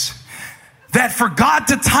this, that for God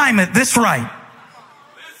to time it this right,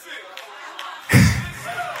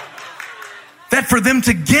 that for them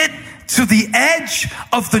to get to the edge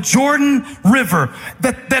of the Jordan River,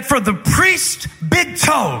 that for the priest big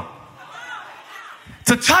toe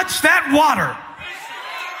to touch that water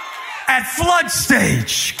at flood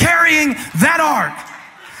stage, carrying that ark,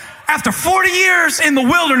 after 40 years in the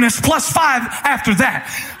wilderness plus 5 after that,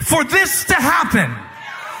 for this to happen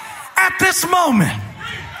at this moment,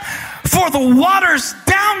 for the waters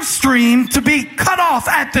downstream to be cut off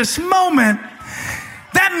at this moment,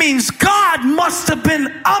 that means God must have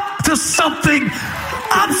been up to something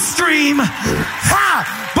upstream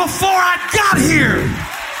before I got here.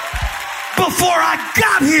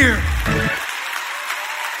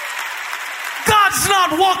 God's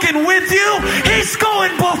not walking with you. He's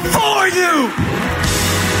going before you.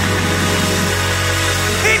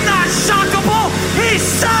 He's not shockable. He's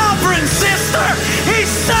sovereign, sister.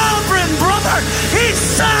 He's sovereign, brother. He's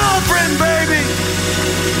sovereign, baby.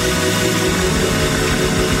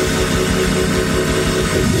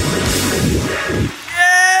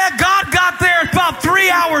 Yeah, God got there about 3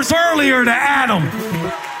 hours earlier to Adam.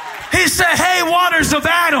 He said, hey, waters of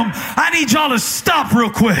Adam, I need y'all to stop real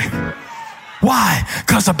quick. Why?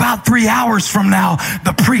 Because about 3 hours from now,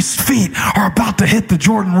 the priest's feet are about to hit the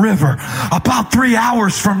Jordan River. About 3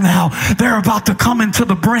 hours from now, they're about to come into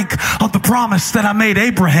the brink of the promise that I made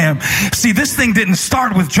Abraham. See, this thing didn't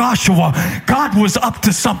start with Joshua. God was up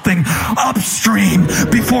to something upstream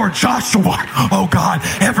before Joshua, oh God,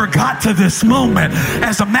 ever got to this moment.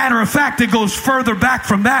 As a matter of fact, it goes further back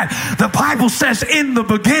from that. The Bible says in the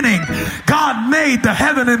beginning, God made the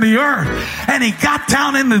heaven and the earth, and he got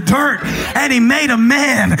down in the dirt and he made a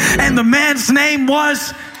man, and the man's name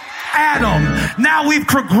was Adam. Now we've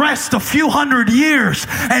progressed a few hundred years,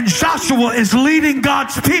 and Joshua is leading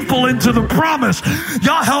God's people into the promise.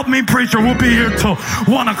 Y'all help me, preacher. We'll be here till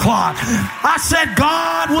 1 o'clock. I said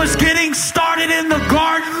God was getting started in the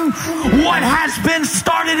garden. What has been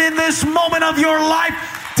started in this moment of your life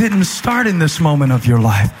didn't start in this moment of your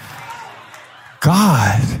life.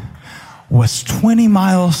 God was 20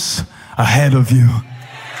 miles ahead of you.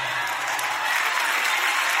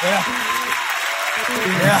 Yeah.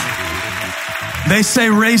 They say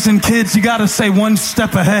raising kids, you got to say one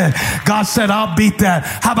step ahead. God said, I'll beat that.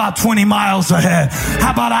 How about 20 miles ahead?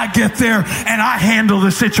 How about I get there and I handle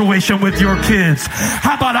the situation with your kids?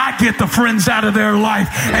 How about I get the friends out of their life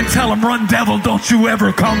and tell them, run devil, don't you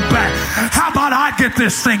ever come back? How about I get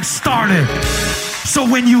this thing started? So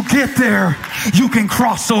when you get there, you can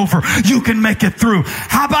cross over. You can make it through.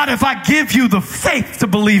 How about if I give you the faith to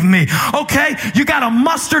believe me? Okay, you got a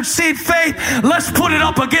mustard seed faith? Let's put it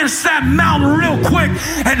up against that mountain real quick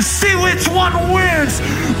and see which one wins.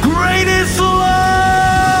 Great is the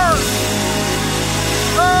Lord.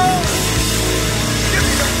 Oh.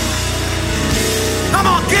 Come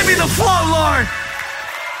on, give me the flow, Lord.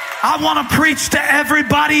 I want to preach to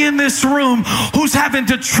everybody in this room who's having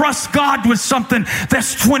to trust God with something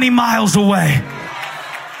that's 20 miles away.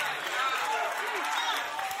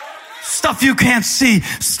 Stuff you can't see,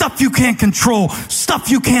 stuff you can't control,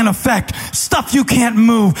 stuff you can't affect, stuff you can't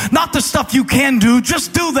move. Not the stuff you can do,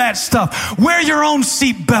 just do that stuff. Wear your own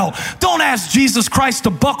seatbelt. Don't ask Jesus Christ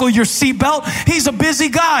to buckle your seatbelt. He's a busy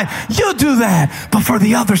guy. You do that. But for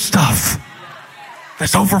the other stuff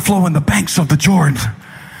that's overflowing the banks of the Jordan,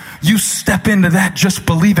 you step into that just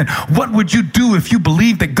believing. What would you do if you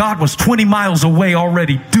believed that God was 20 miles away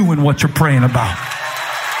already doing what you're praying about?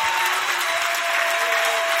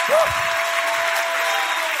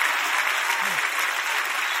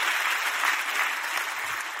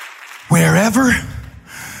 Wherever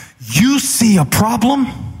you see a problem,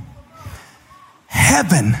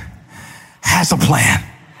 heaven has a plan.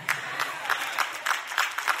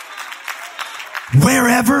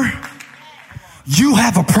 Wherever you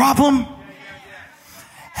have a problem,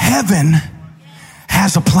 heaven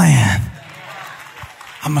has a plan.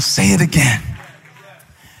 I'm going to say it again.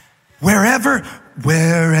 Wherever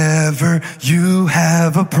you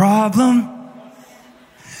have a problem,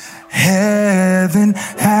 heaven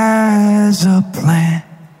has a plan.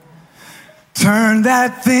 Turn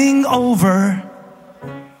that thing over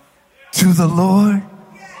to the Lord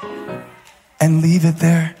and leave it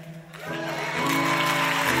there.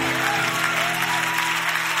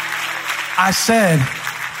 I said,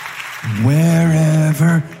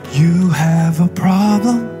 wherever you have a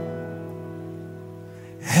problem,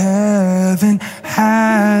 heaven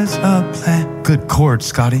has a plan. Good chord,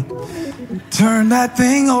 Scotty. Turn that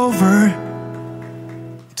thing over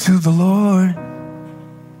to the Lord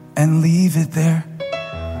and leave it there.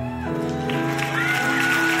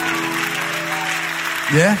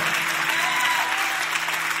 Yeah?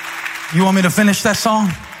 You want me to finish that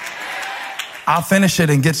song? I'll finish it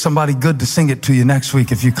and get somebody good to sing it to you next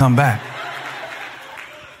week if you come back.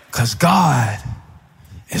 Because God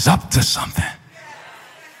is up to something.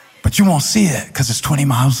 But you won't see it because it's 20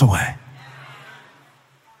 miles away.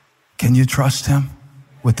 Can you trust him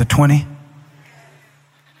with the 20?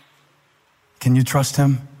 Can you trust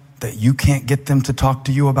him that you can't get them to talk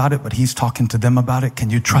to you about it, but he's talking to them about it? Can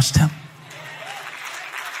you trust him?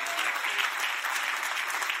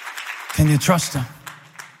 Can you trust him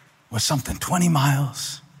with something 20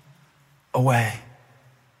 miles away,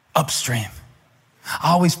 upstream? I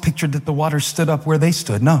always pictured that the water stood up where they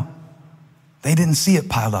stood. No, they didn't see it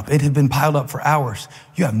piled up. It had been piled up for hours.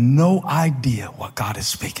 You have no idea what God is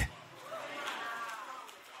speaking.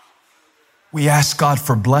 We ask God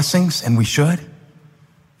for blessings, and we should.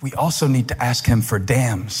 We also need to ask him for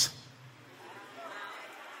dams.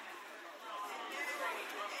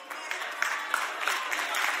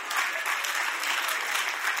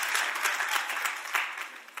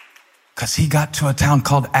 Because he got to a town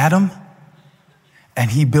called Adam,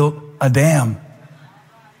 and he built a dam.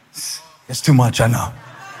 It's too much, I know.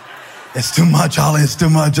 It's too much, Holly. It's too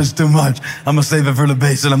much. It's too much. I'm gonna save it for the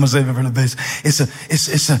base, and I'm gonna save it for the base.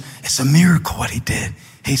 It's a miracle what he did.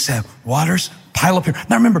 He said, waters pile up here.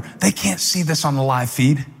 Now remember, they can't see this on the live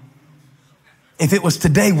feed. If it was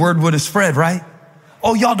today, word would have spread, right?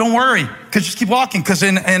 Oh, y'all don't worry, because just keep walking. Because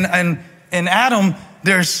in Adam,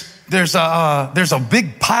 there's a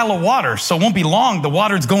big pile of water, so it won't be long. The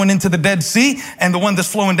water's going into the Dead Sea, and the one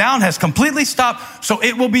that's flowing down has completely stopped, so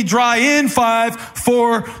it will be dry in 5,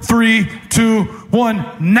 4, 3, 2,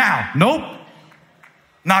 1, now. Nope.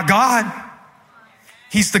 Not God.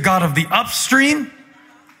 He's the God of the upstream.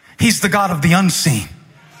 He's the God of the unseen.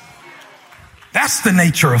 That's the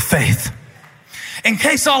nature of faith. In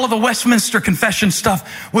case all of the Westminster Confession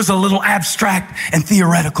stuff was a little abstract and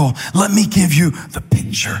theoretical, let me give you the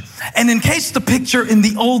picture. And in case the picture in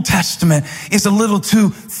the Old Testament is a little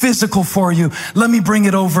too physical for you, let me bring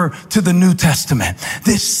it over to the New Testament.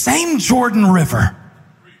 This same Jordan River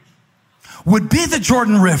would be the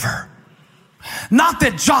Jordan River, not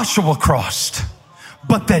that Joshua crossed,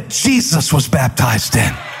 but that Jesus was baptized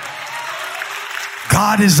in.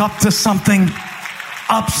 God is up to something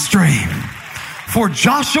upstream. For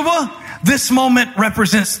Joshua, this moment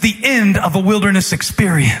represents the end of a wilderness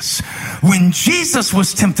experience. When Jesus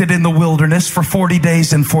was tempted in the wilderness for 40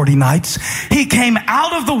 days and 40 nights, he came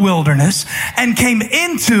out of the wilderness and came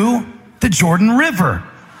into the Jordan River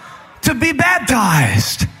to be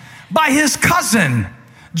baptized by his cousin,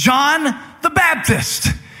 John the Baptist,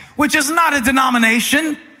 which is not a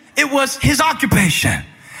denomination. It was his occupation.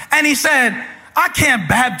 And he said, I can't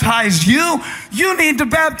baptize you. You need to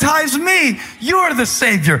baptize me. You're the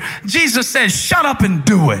Savior. Jesus says, shut up and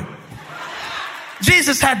do it.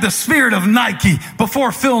 Jesus had the spirit of Nike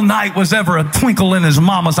before Phil Knight was ever a twinkle in his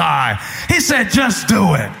mama's eye. He said, just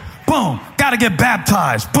do it. Boom. Got to get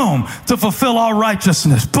baptized. Boom. To fulfill all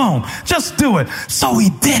righteousness. Boom. Just do it. So he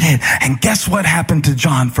did it. And guess what happened to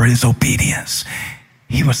John for his obedience?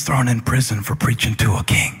 He was thrown in prison for preaching to a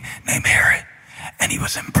king named Herod. And he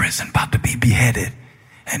was in prison, about to be beheaded.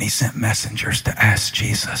 And he sent messengers to ask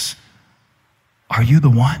Jesus, are you the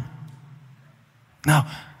one? Now,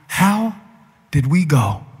 how did we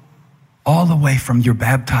go all the way from you're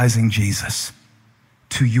baptizing Jesus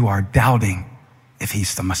to you are doubting if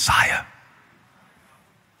he's the Messiah?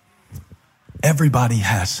 Everybody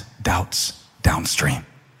has doubts downstream.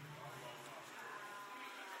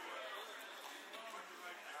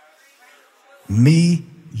 Me,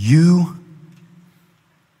 you,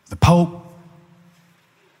 the Pope,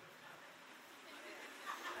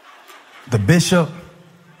 the bishop,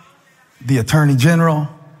 the attorney general,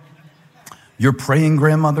 your praying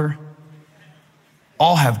grandmother,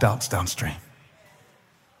 all have doubts downstream.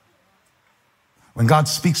 When God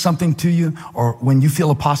speaks something to you, or when you feel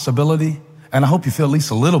a possibility, and I hope you feel at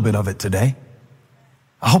least a little bit of it today.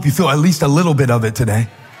 I hope you feel at least a little bit of it today.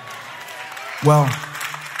 Well,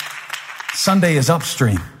 Sunday is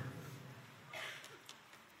upstream.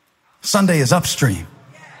 Sunday is upstream.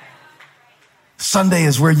 Sunday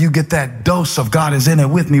is where you get that dose of God is in it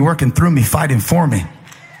with me, working through me, fighting for me.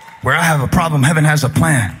 Where I have a problem, heaven has a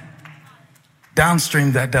plan.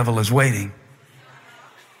 Downstream, that devil is waiting.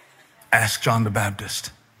 Ask John the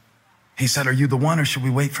Baptist. He said, are you the one, or should we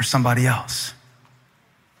wait for somebody else?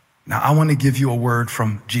 Now, I want to give you a word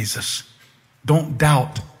from Jesus. Don't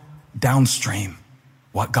doubt downstream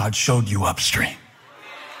what God showed you upstream.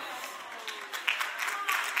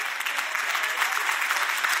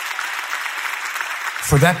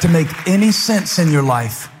 For that to make any sense in your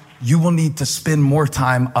life, you will need to spend more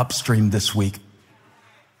time upstream this week.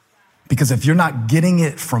 Because if you're not getting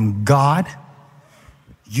it from God,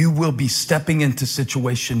 you will be stepping into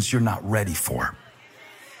situations you're not ready for.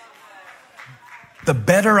 The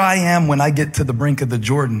better I am when I get to the brink of the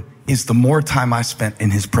Jordan is the more time I spent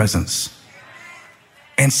in his presence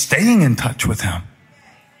and staying in touch with him.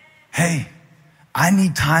 Hey, I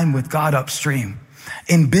need time with God upstream.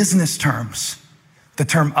 In business terms, the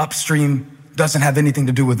term upstream doesn't have anything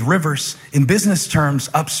to do with rivers. In business terms,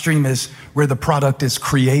 upstream is where the product is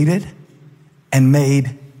created and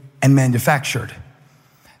made and manufactured.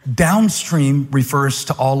 Downstream refers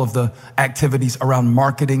to all of the activities around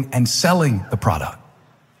marketing and selling the product.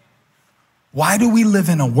 Why do we live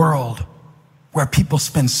in a world where people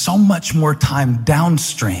spend so much more time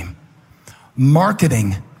downstream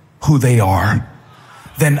marketing who they are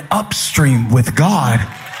than upstream with God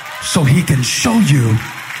so he can show you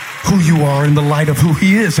who you are in the light of who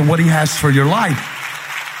he is and what he has for your life?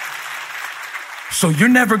 So you're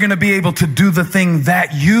never going to be able to do the thing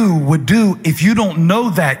that you would do if you don't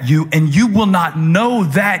know that you, and you will not know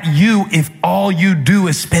that you if all you do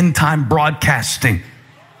is spend time broadcasting.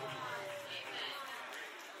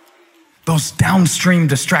 Those downstream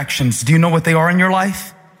distractions, do you know what they are in your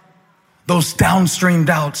life? Those downstream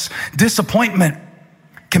doubts. Disappointment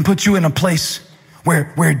can put you in a place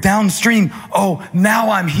where downstream, oh,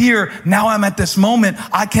 now I'm here, now I'm at this moment,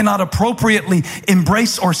 I cannot appropriately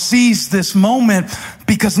embrace or seize this moment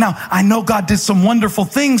because now I know God did some wonderful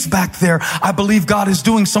things back there. I believe God is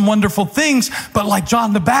doing some wonderful things, but like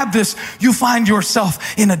John the Baptist, you find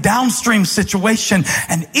yourself in a downstream situation,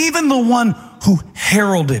 and even the one who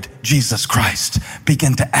heralded Jesus Christ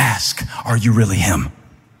began to ask, are you really him?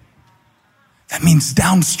 That means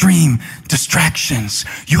downstream distractions.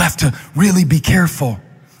 You have to really be careful,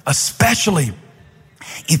 especially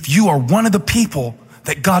if you are one of the people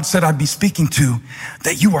that God said I'd be speaking to,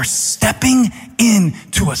 that you are stepping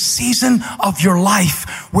into a season of your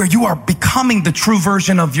life where you are becoming the true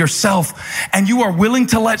version of yourself, and you are willing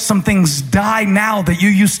to let some things die now that you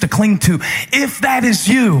used to cling to. If that is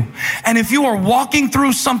you, and if you are walking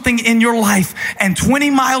through something in your life and 20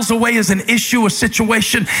 miles away is an issue, a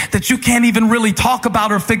situation that you can't even really talk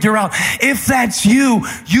about or figure out, if that's you,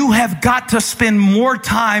 you have got to spend more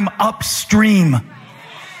time upstream.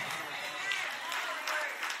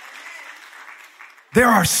 There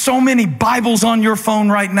are so many Bibles on your phone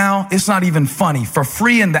right now. It's not even funny. For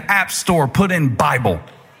free in the App Store, put in Bible.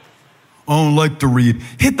 I don't like to read.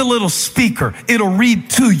 Hit the little speaker. It'll read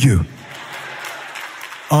to you.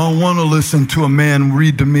 I don't want to listen to a man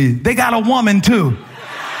read to me. They got a woman too.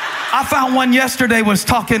 I found one yesterday was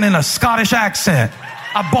talking in a Scottish accent.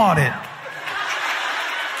 I bought it.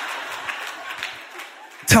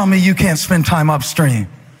 Tell me you can't spend time upstream.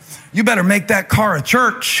 You better make that car a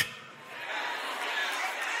church.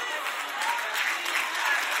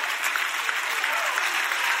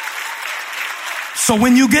 So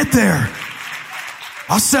when you get there,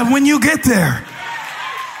 I said when you get there,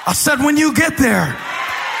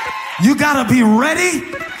 you got to be ready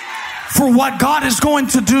for what God is going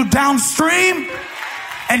to do downstream.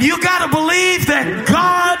 And you got to believe that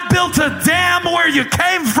God built a dam where you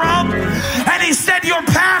came from. And he said, your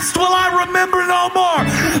past will I remember no more.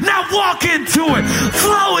 Now walk into it,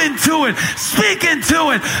 flow into it, speak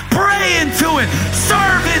into it, pray into it,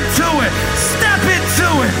 serve into it, step into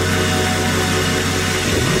it.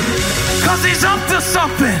 Because he's up to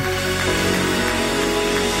something.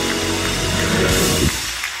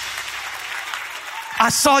 I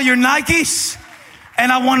saw your Nikes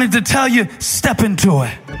and I wanted to tell you, step into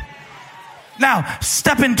it. Now,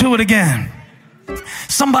 step into it again.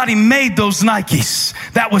 Somebody made those Nikes.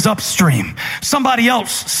 That was upstream. Somebody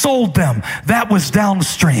else sold them. That was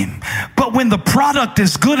downstream. But when the product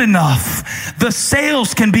is good enough, the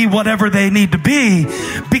sales can be whatever they need to be,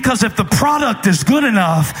 because if the product is good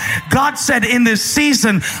enough, God said in this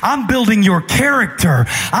season, I'm building your character.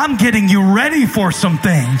 I'm getting you ready for some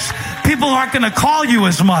things. People aren't going to call you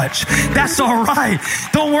as much. That's all right.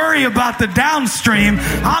 Don't worry about the downstream.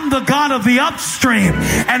 I'm the God of the upstream.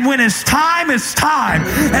 And when it's time, it's time.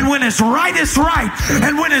 And when it's right, it's right.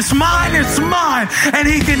 And when it's mine, it's mine. And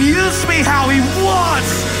he can use me how he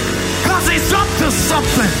wants, because he's up to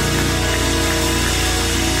something.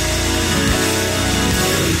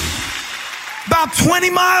 About 20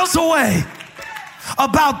 miles away.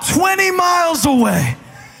 About 20 miles away.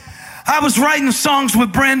 I was writing songs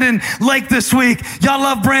with Brandon Lake this week. Y'all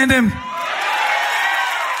love Brandon?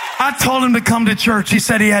 I told him to come to church. He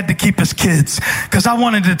said he had to keep his kids, because I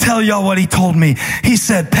wanted to tell y'all what he told me. He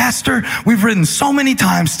said, Pastor, we've written so many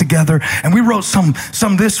times together, and we wrote some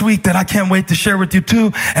this week that I can't wait to share with you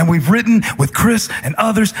too. And we've written with Chris and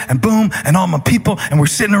others and Boom and all my people, and we're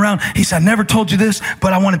sitting around. He said, I never told you this,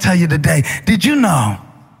 but I want to tell you today. Did you know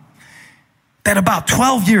that about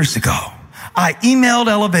 12 years ago, I emailed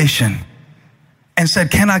Elevation and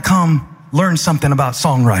said, can I come learn something about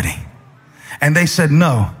songwriting? And they said,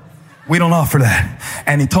 no. We don't offer that.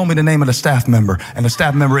 And he told me the name of the staff member, and the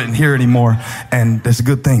staff member isn't here anymore. And that's a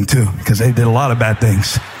good thing too, because they did a lot of bad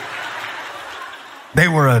things. They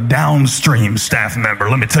were a downstream staff member.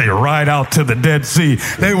 Let me tell you, right out to the Dead Sea.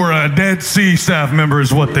 They were a Dead Sea staff member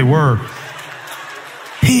is what they were.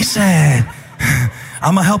 He said,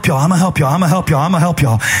 I'm going to help y'all. I'm going to help y'all. I'm going to help y'all. I'm going to help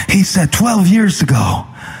y'all. He said 12 years ago.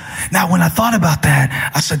 Now, when I thought about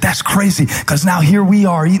that, I said, that's crazy, because now here we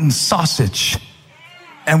are eating sausage.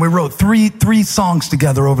 And we wrote three songs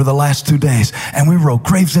together over the last 2 days. And we wrote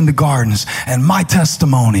Graves into Gardens and My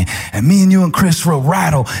Testimony. And me and you and Chris wrote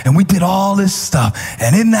Rattle. And we did all this stuff.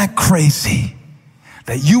 And isn't that crazy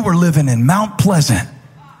that you were living in Mount Pleasant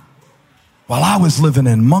while I was living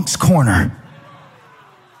in Moncks Corner?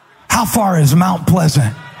 How far is Mount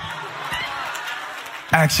Pleasant?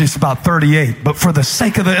 Actually, it's about 38. But for the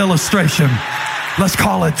sake of the illustration, let's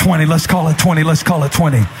call it 20. Let's call it 20. Let's call it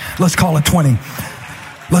 20. Let's call it 20.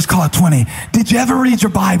 Let's call it 20. Did you ever read your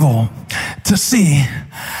Bible to see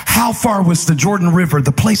how far was the Jordan River,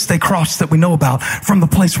 the place they crossed that we know about, from the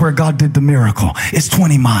place where God did the miracle? It's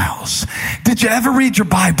 20 miles. Did you ever read your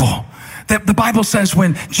Bible that the Bible says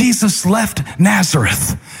when Jesus left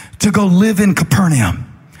Nazareth to go live in Capernaum,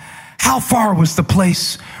 how far was the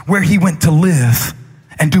place where he went to live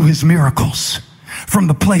and do his miracles from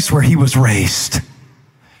the place where he was raised?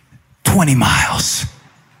 20 miles.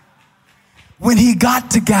 When he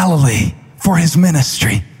got to Galilee for his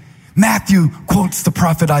ministry, Matthew quotes the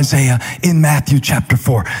prophet Isaiah in Matthew chapter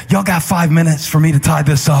 4. Y'all got 5 minutes for me to tie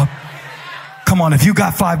this up? Come on, if you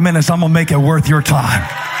got 5 minutes, I'm going to make it worth your time.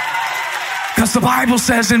 Because the Bible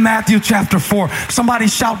says in Matthew chapter 4, somebody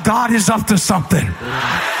shout, God is up to something.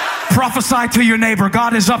 Prophesy to your neighbor,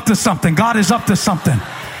 God is up to something. God is up to something.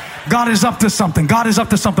 God is up to something. God is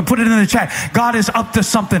up to something. Put it in the chat. God is up to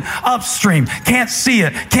something. Upstream. Can't see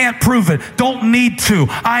it. Can't prove it. Don't need to.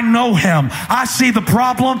 I know him. I see the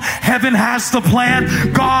problem. Heaven has the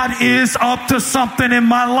plan. God is up to something in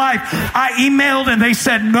my life. I emailed and they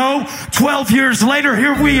said no. 12 years later,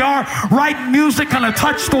 here we are. Writing music gonna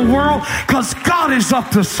touch the world because God is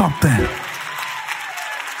up to something.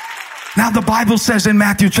 Now the Bible says in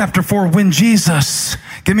Matthew chapter 4, when Jesus,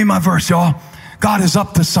 give me my verse, y'all. God is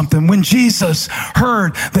up to something. When Jesus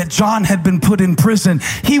heard that John had been put in prison,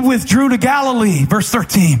 he withdrew to Galilee. Verse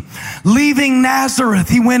 13. Leaving Nazareth,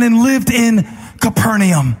 he went and lived in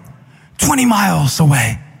Capernaum, 20 miles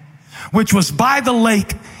away, which was by the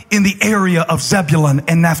lake in the area of Zebulun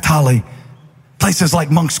and Naphtali. Places like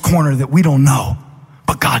Moncks Corner that we don't know,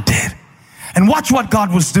 but God did. And watch what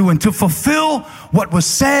God was doing to fulfill what was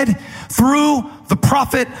said through the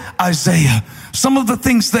prophet Isaiah. Some of the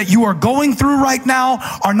things that you are going through right now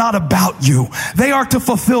are not about you. They are to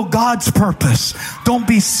fulfill God's purpose. Don't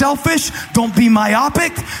be selfish. Don't be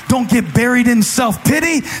myopic. Don't get buried in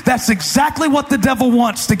self-pity. That's exactly what the devil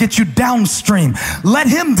wants, to get you downstream. Let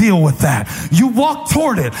him deal with that. You walk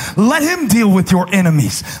toward it. Let him deal with your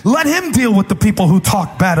enemies. Let him deal with the people who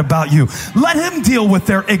talk bad about you. Let him deal with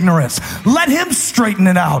their ignorance. Let him straighten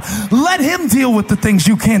it out. Let him deal with the things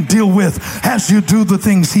you can't deal with as you do the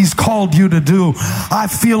things he's called you to do. do. I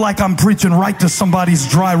feel like I'm preaching right to somebody's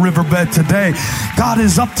dry riverbed today. God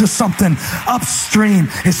is up to something. Upstream.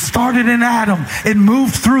 It started in Adam. It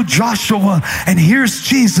moved through Joshua. And here's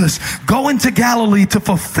Jesus going to Galilee to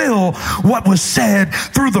fulfill what was said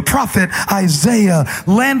through the prophet Isaiah.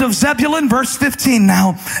 Land of Zebulun, verse 15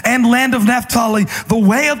 now, and land of Naphtali, the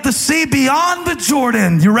way of the sea beyond the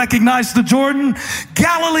Jordan. You recognize the Jordan?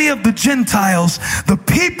 Galilee of the Gentiles. The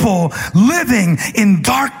people living in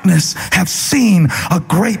darkness have seen a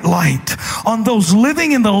great light. On those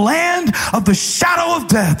living in the land of the shadow of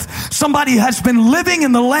death. Somebody has been living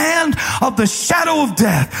in the land of the shadow of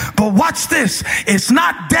death. But watch this. It's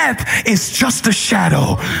not death. It's just a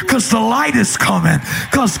shadow. Because the light is coming.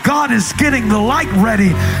 Because God is getting the light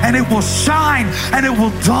ready. And it will shine. And it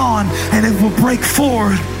will dawn. And it will break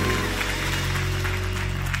forward.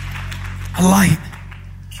 A light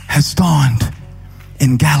has dawned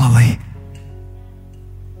in Galilee.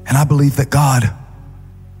 And I believe that God,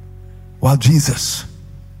 while Jesus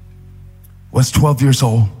was 12 years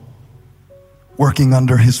old, working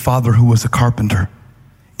under his father who was a carpenter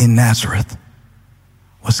in Nazareth,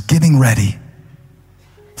 was getting ready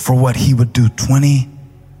for what he would do 20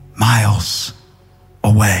 miles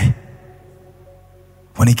away.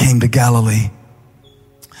 When he came to Galilee,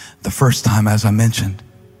 the first time, as I mentioned,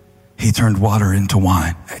 he turned water into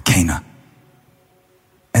wine at Cana.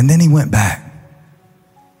 And then he went back.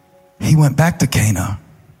 He went back to Cana.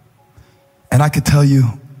 And I could tell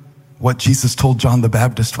you what Jesus told John the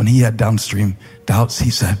Baptist when he had downstream doubts. He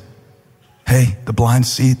said, hey, the blind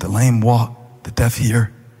see, the lame walk, the deaf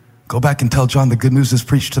hear. Go back and tell John the good news is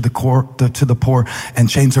preached to the poor and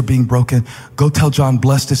chains are being broken. Go tell John,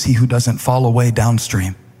 blessed is he who doesn't fall away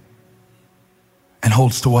downstream and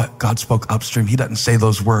holds to what God spoke upstream. He doesn't say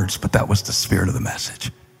those words, but that was the spirit of the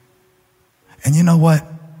message. And you know what?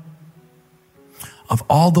 Of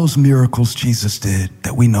all those miracles Jesus did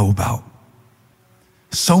that we know about,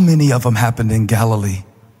 so many of them happened in Galilee.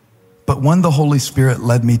 But one the Holy Spirit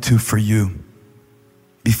led me to for you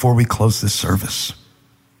before we close this service.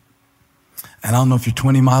 And I don't know if you're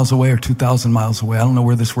 20 miles away or 2,000 miles away. I don't know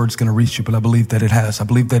where this word's going to reach you, but I believe that it has. I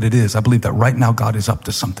believe that it is. I believe that right now God is up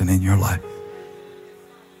to something in your life.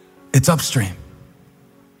 It's upstream.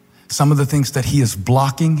 Some of the things that he is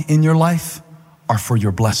blocking in your life are for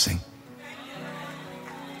your blessing.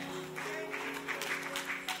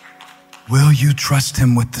 Will you trust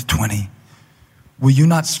him with the 20? Will you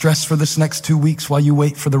not stress for this next 2 weeks while you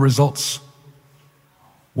wait for the results?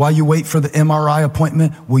 While you wait for the MRI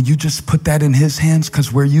appointment, will you just put that in his hands?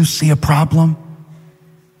 Because where you see a problem,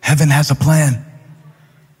 heaven has a plan.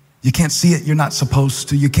 You can't see it, you're not supposed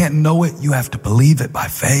to. You can't know it, you have to believe it by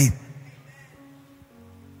faith.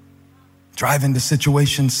 Drive into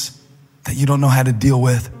situations that you don't know how to deal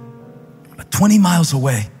with. But 20 miles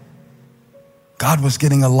away, God was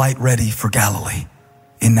getting a light ready for Galilee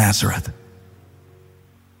in Nazareth.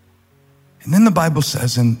 And then the Bible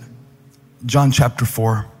says in John chapter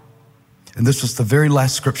 4, and this was the very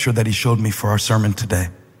last scripture that he showed me for our sermon today.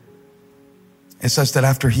 It says that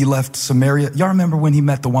after he left Samaria, y'all remember when he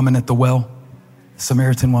met the woman at the well? The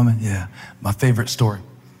Samaritan woman? Yeah, my favorite story.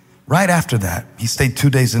 Right after that, he stayed 2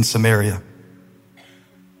 days in Samaria.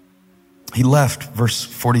 He left, verse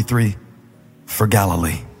 43, for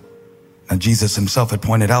Galilee. Now, Jesus himself had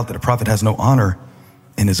pointed out that a prophet has no honor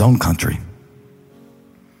in his own country.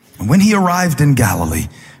 And when he arrived in Galilee,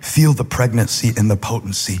 feel the pregnancy and the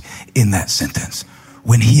potency in that sentence.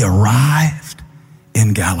 When he arrived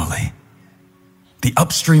in Galilee, the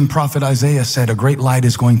upstream prophet Isaiah said, a great light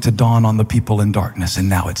is going to dawn on the people in darkness. And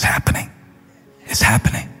now it's happening. It's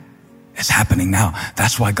happening. It's happening now.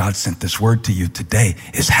 That's why God sent this word to you today.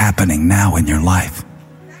 It's happening now in your life.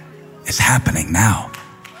 It's happening now.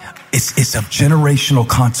 It's of generational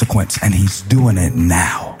consequence, and he's doing it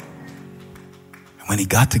now. When he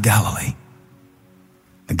got to Galilee,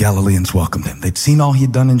 the Galileans welcomed him. They'd seen all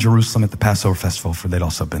he'd done in Jerusalem at the Passover festival, for they'd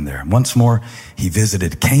also been there. And once more, he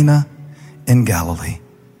visited Cana in Galilee,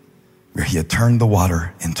 where he had turned the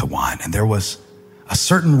water into wine. And there was a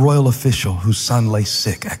certain royal official whose son lay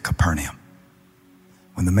sick at Capernaum.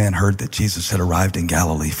 When the man heard that Jesus had arrived in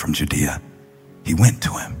Galilee from Judea, he went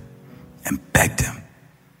to him and begged him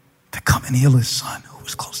to come and heal his son who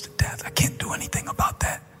was close to death. I can't do anything about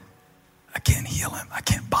that. I can't heal him. I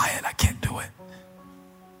can't buy it. I can't do it.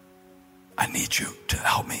 I need you to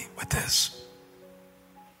help me with this.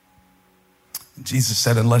 Jesus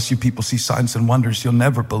said, unless you people see signs and wonders, you'll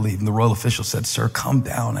never believe. And the royal official said, sir, come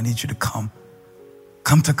down. I need you to come.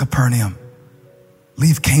 Come to Capernaum.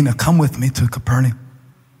 Leave Cana. Come with me to Capernaum.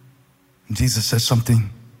 And Jesus says something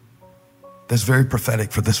that's very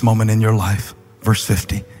prophetic for this moment in your life. Verse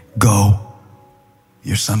 50, go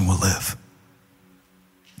your son will live.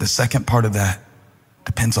 The second part of that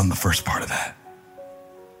depends on the first part of that.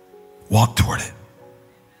 Walk toward it.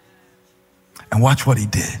 And watch what he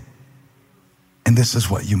did. And this is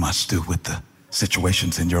what you must do with the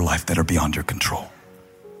situations in your life that are beyond your control,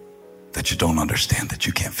 that you don't understand, that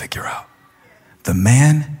you can't figure out. The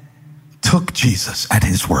man took Jesus at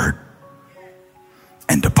his word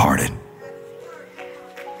and departed.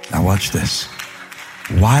 Now watch this.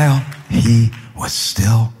 While he was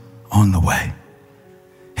still on the way,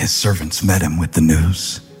 his servants met him with the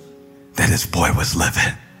news that his boy was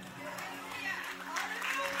living.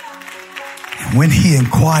 And when he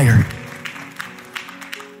inquired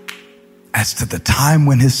as to the time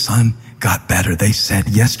when his son got better, they said,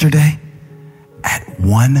 yesterday at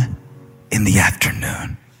 1 in the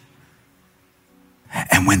afternoon.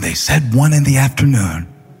 And when they said 1 in the afternoon,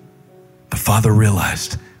 the father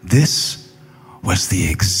realized this was the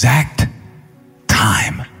exact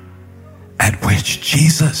time at which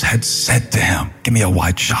Jesus had said to him, give me a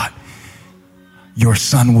wide shot, your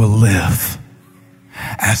son will live.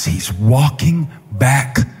 As he's walking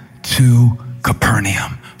back to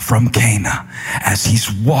Capernaum from Cana, as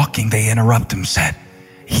he's walking, they interrupt him, said,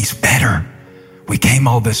 he's better. We came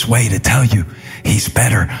all this way to tell you he's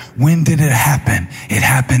better. When did it happen? It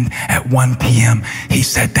happened at 1 p.m. He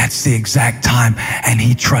said that's the exact time, and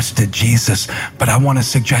he trusted Jesus. But I want to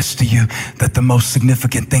suggest to you that the most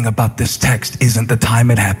significant thing about this text isn't the time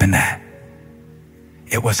it happened at.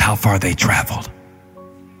 It was how far they traveled.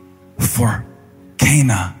 For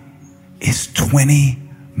Cana is 20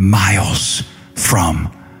 miles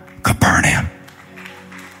from Capernaum.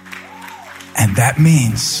 And that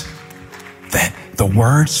means that the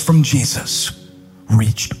words from Jesus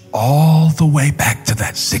reached all the way back to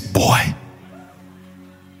that sick boy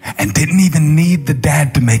and didn't even need the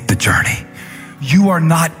dad to make the journey. You are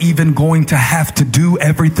not even going to have to do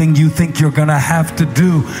everything you think you're going to have to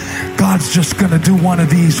do. God's just going to do one of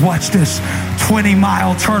these. Watch this.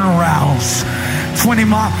 20-mile turnarounds.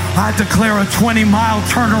 20-mile. I declare a 20-mile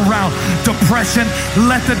turnaround. Depression,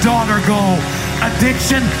 let the daughter go.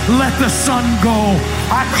 Addiction, let the son go.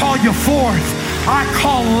 I call you forth. I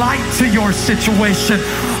call light to your situation.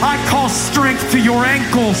 I call strength to your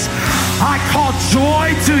ankles. I call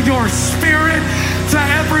joy to your spirit. To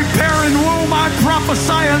every barren womb, I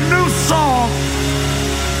prophesy a new song.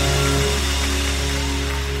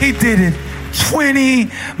 He did it 20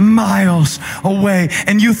 miles away.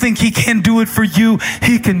 And you think he can do it for you?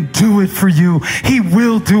 He can do it for you. He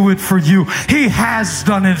will do it for you. He has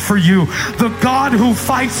done it for you. The God who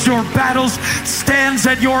fights your battles stands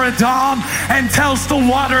at your Adam and tells the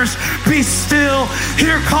waters, be still.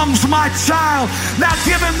 Here comes my child. Now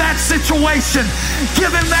give him that situation.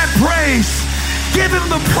 Give him that praise. Give him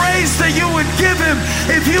the praise that you would give him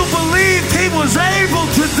if you believed he was able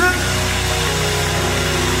to do.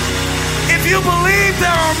 If you believe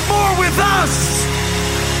there are more with us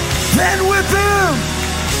than with them.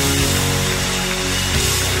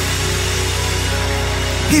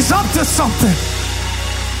 He's up to something.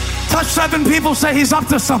 Touch 7 people, say he's up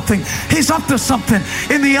to something. He's up to something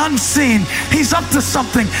in the unseen. He's up to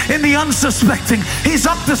something in the unsuspecting. He's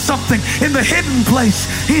up to something in the hidden place.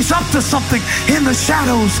 He's up to something in the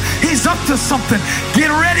shadows. He's up to something.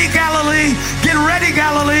 Get ready, Galilee. Get ready,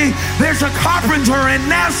 Galilee. There's a carpenter in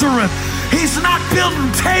Nazareth. He's not building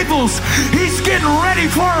tables. He's getting ready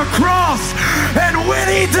for a cross. And when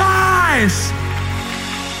he dies,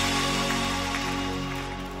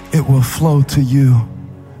 it will flow to you.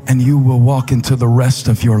 And you will walk into the rest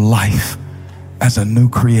of your life as a new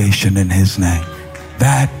creation in his name.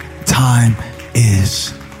 That time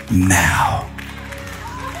is now.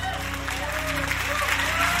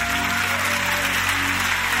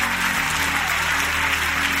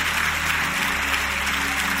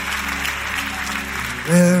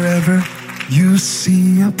 Wherever you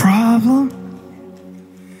see a problem,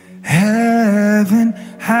 heaven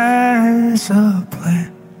has a plan.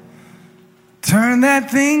 Turn that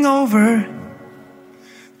thing over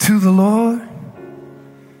to the Lord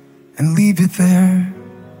and leave it there.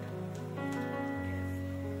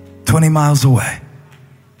 20 miles away.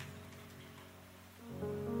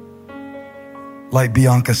 Like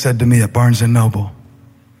Bianca said to me at Barnes & Noble.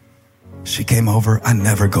 She came over. I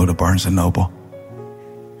never go to Barnes & Noble.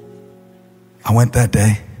 I went that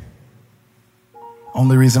day.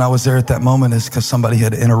 Only reason I was there at that moment is because somebody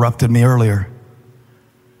had interrupted me earlier.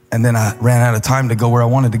 And then I ran out of time to go where I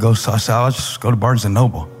wanted to go, so I said, I'll just go to Barnes &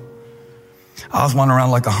 Noble. I was wandering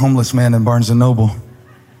around like a homeless man in Barnes & Noble,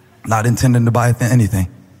 not intending to buy anything.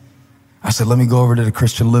 I said, let me go over to the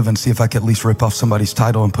Christian Live and see if I could at least rip off somebody's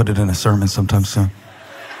title and put it in a sermon sometime soon.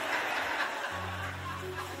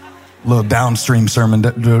 Little downstream sermon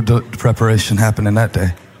preparation happening that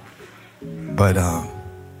day. But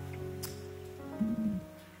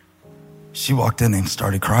she walked in and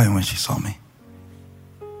started crying when she saw me.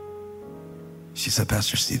 She said,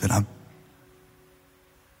 Pastor Stephen, I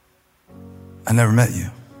never met you.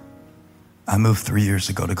 I moved 3 years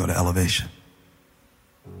ago to go to Elevation.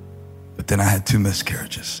 But then I had 2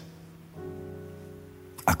 miscarriages.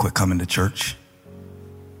 I quit coming to church.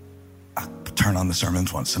 I turn on the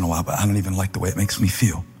sermons once in a while, but I don't even like the way it makes me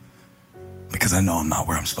feel because I know I'm not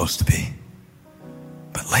where I'm supposed to be.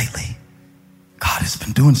 But lately, God has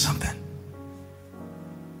been doing something.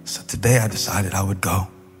 So today I decided I would go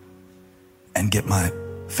and get my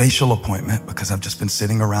facial appointment because I've just been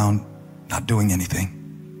sitting around not doing anything.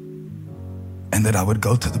 And that I would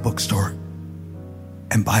go to the bookstore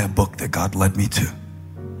and buy a book that God led me to.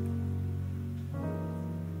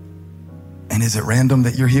 And is it random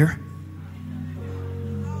that you're here?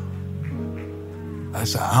 I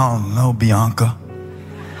said, I don't know, Bianca.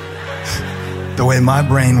 The way my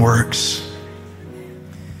brain works,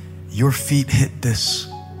 your feet hit this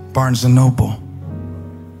Barnes & Noble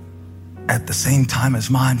at the same time as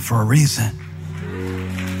mine for a reason.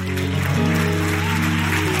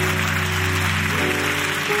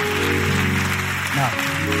 Now,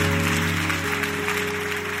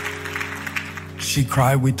 she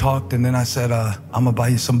cried, we talked, and then I said, I'm gonna buy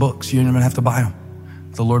you some books. You don't even have to buy them.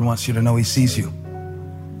 The Lord wants you to know He sees you.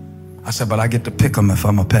 I said, but I get to pick them if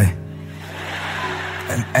I'm gonna pay.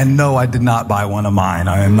 And no, I did not buy one of mine.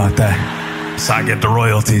 I am not that. So I get the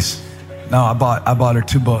royalties. No, I bought her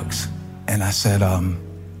 2 books. And I said,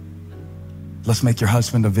 let's make your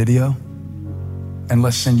husband a video. And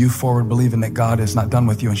let's send you forward believing that God is not done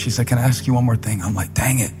with you. And she said, can I ask you one more thing? I'm like,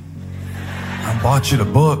 dang it. I bought you the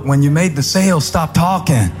book. When you made the sale, stop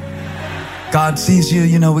talking. God sees you,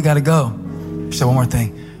 you know, we got to go. She said, one more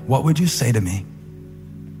thing. What would you say to me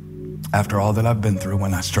after all that I've been through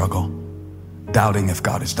when I struggle, doubting if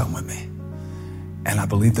God is done with me? And I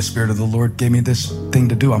believe the Spirit of the Lord gave me this thing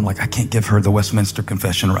to do. I'm like, I can't give her the Westminster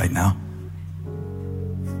Confession right now.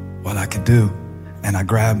 What I could do, and I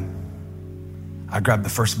grabbed the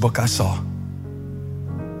first book I saw,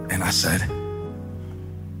 and I said,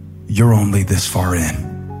 you're only this far in.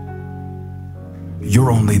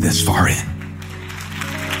 You're only this far in.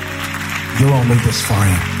 You're only this far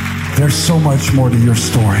in. There's so much more to your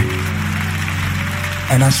story.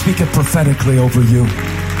 And I speak it prophetically over you.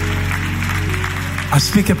 I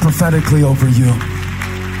speak it prophetically over you.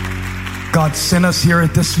 God sent us here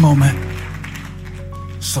at this moment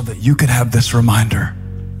so that you could have this reminder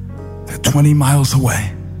that 20 miles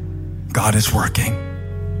away, God is working.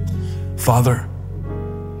 Father,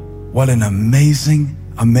 what an amazing,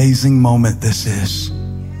 amazing moment this is.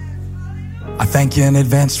 I thank you in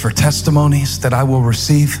advance for testimonies that I will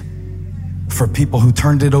receive, for people who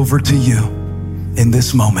turned it over to you in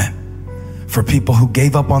this moment, for people who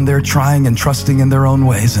gave up on their trying and trusting in their own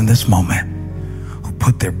ways in this moment, who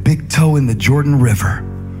put their big toe in the Jordan River,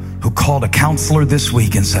 who called a counselor this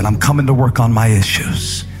week and said, I'm coming to work on my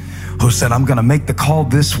issues, who said, I'm going to make the call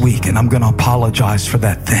this week and I'm going to apologize for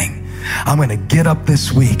that thing. I'm going to get up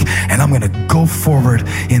this week and I'm going to go forward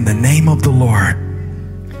in the name of the Lord.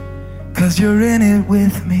 'Cause you're in it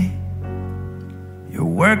with me. You're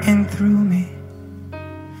working through me,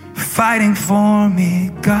 fighting for me.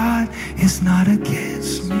 God is not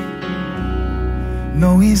against me.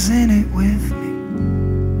 No, He's in it with me,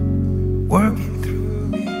 working through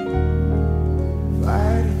me,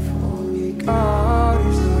 fighting for me. God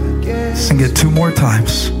is not against me. Sing it 2 more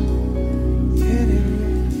times.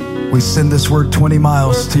 We send this word 20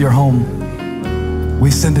 miles to your home.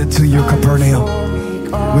 We send it to your Capernaum.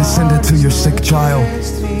 We send it to your sick child.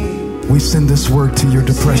 We send this word to your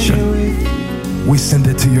depression. We send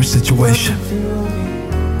it to your situation.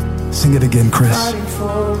 Sing it again, Chris.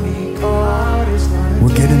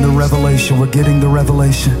 We're getting the revelation. We're getting the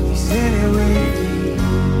revelation.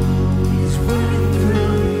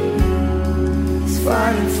 He's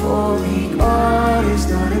fighting for me. God is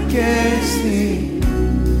not against me.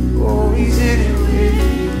 Oh, He's in it with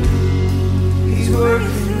me. He's working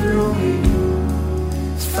through me.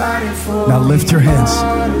 He's fighting for me. Now lift your hands.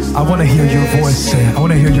 I want to hear your voice say it. I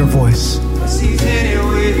want to hear your voice. He's in it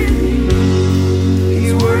with me.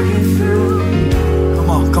 He's working through me. Come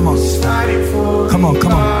on, come on. He's fighting for me. Come on,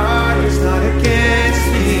 come on. God is not against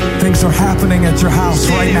me. Things are happening at your house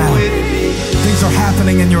right now. Things are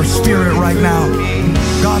happening in your spirit right now.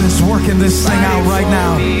 God is working this thing out right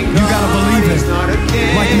now. You gotta believe it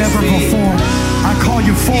like never before. I call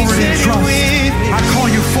you forward in trust. I call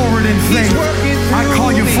you forward in faith. I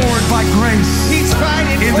call you forward by grace.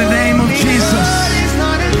 In the name of Jesus.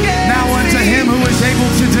 Now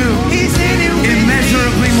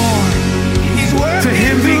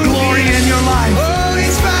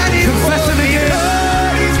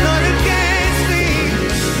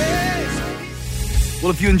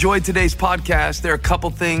enjoyed today's podcast, there are a couple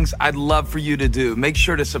things I'd love for you to do. Make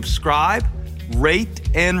sure to subscribe, rate,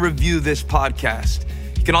 and review this podcast.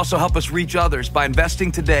 You can also help us reach others by investing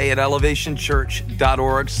today at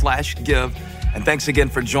elevationchurch.org/give. And thanks again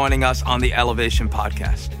for joining us on the Elevation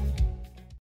Podcast.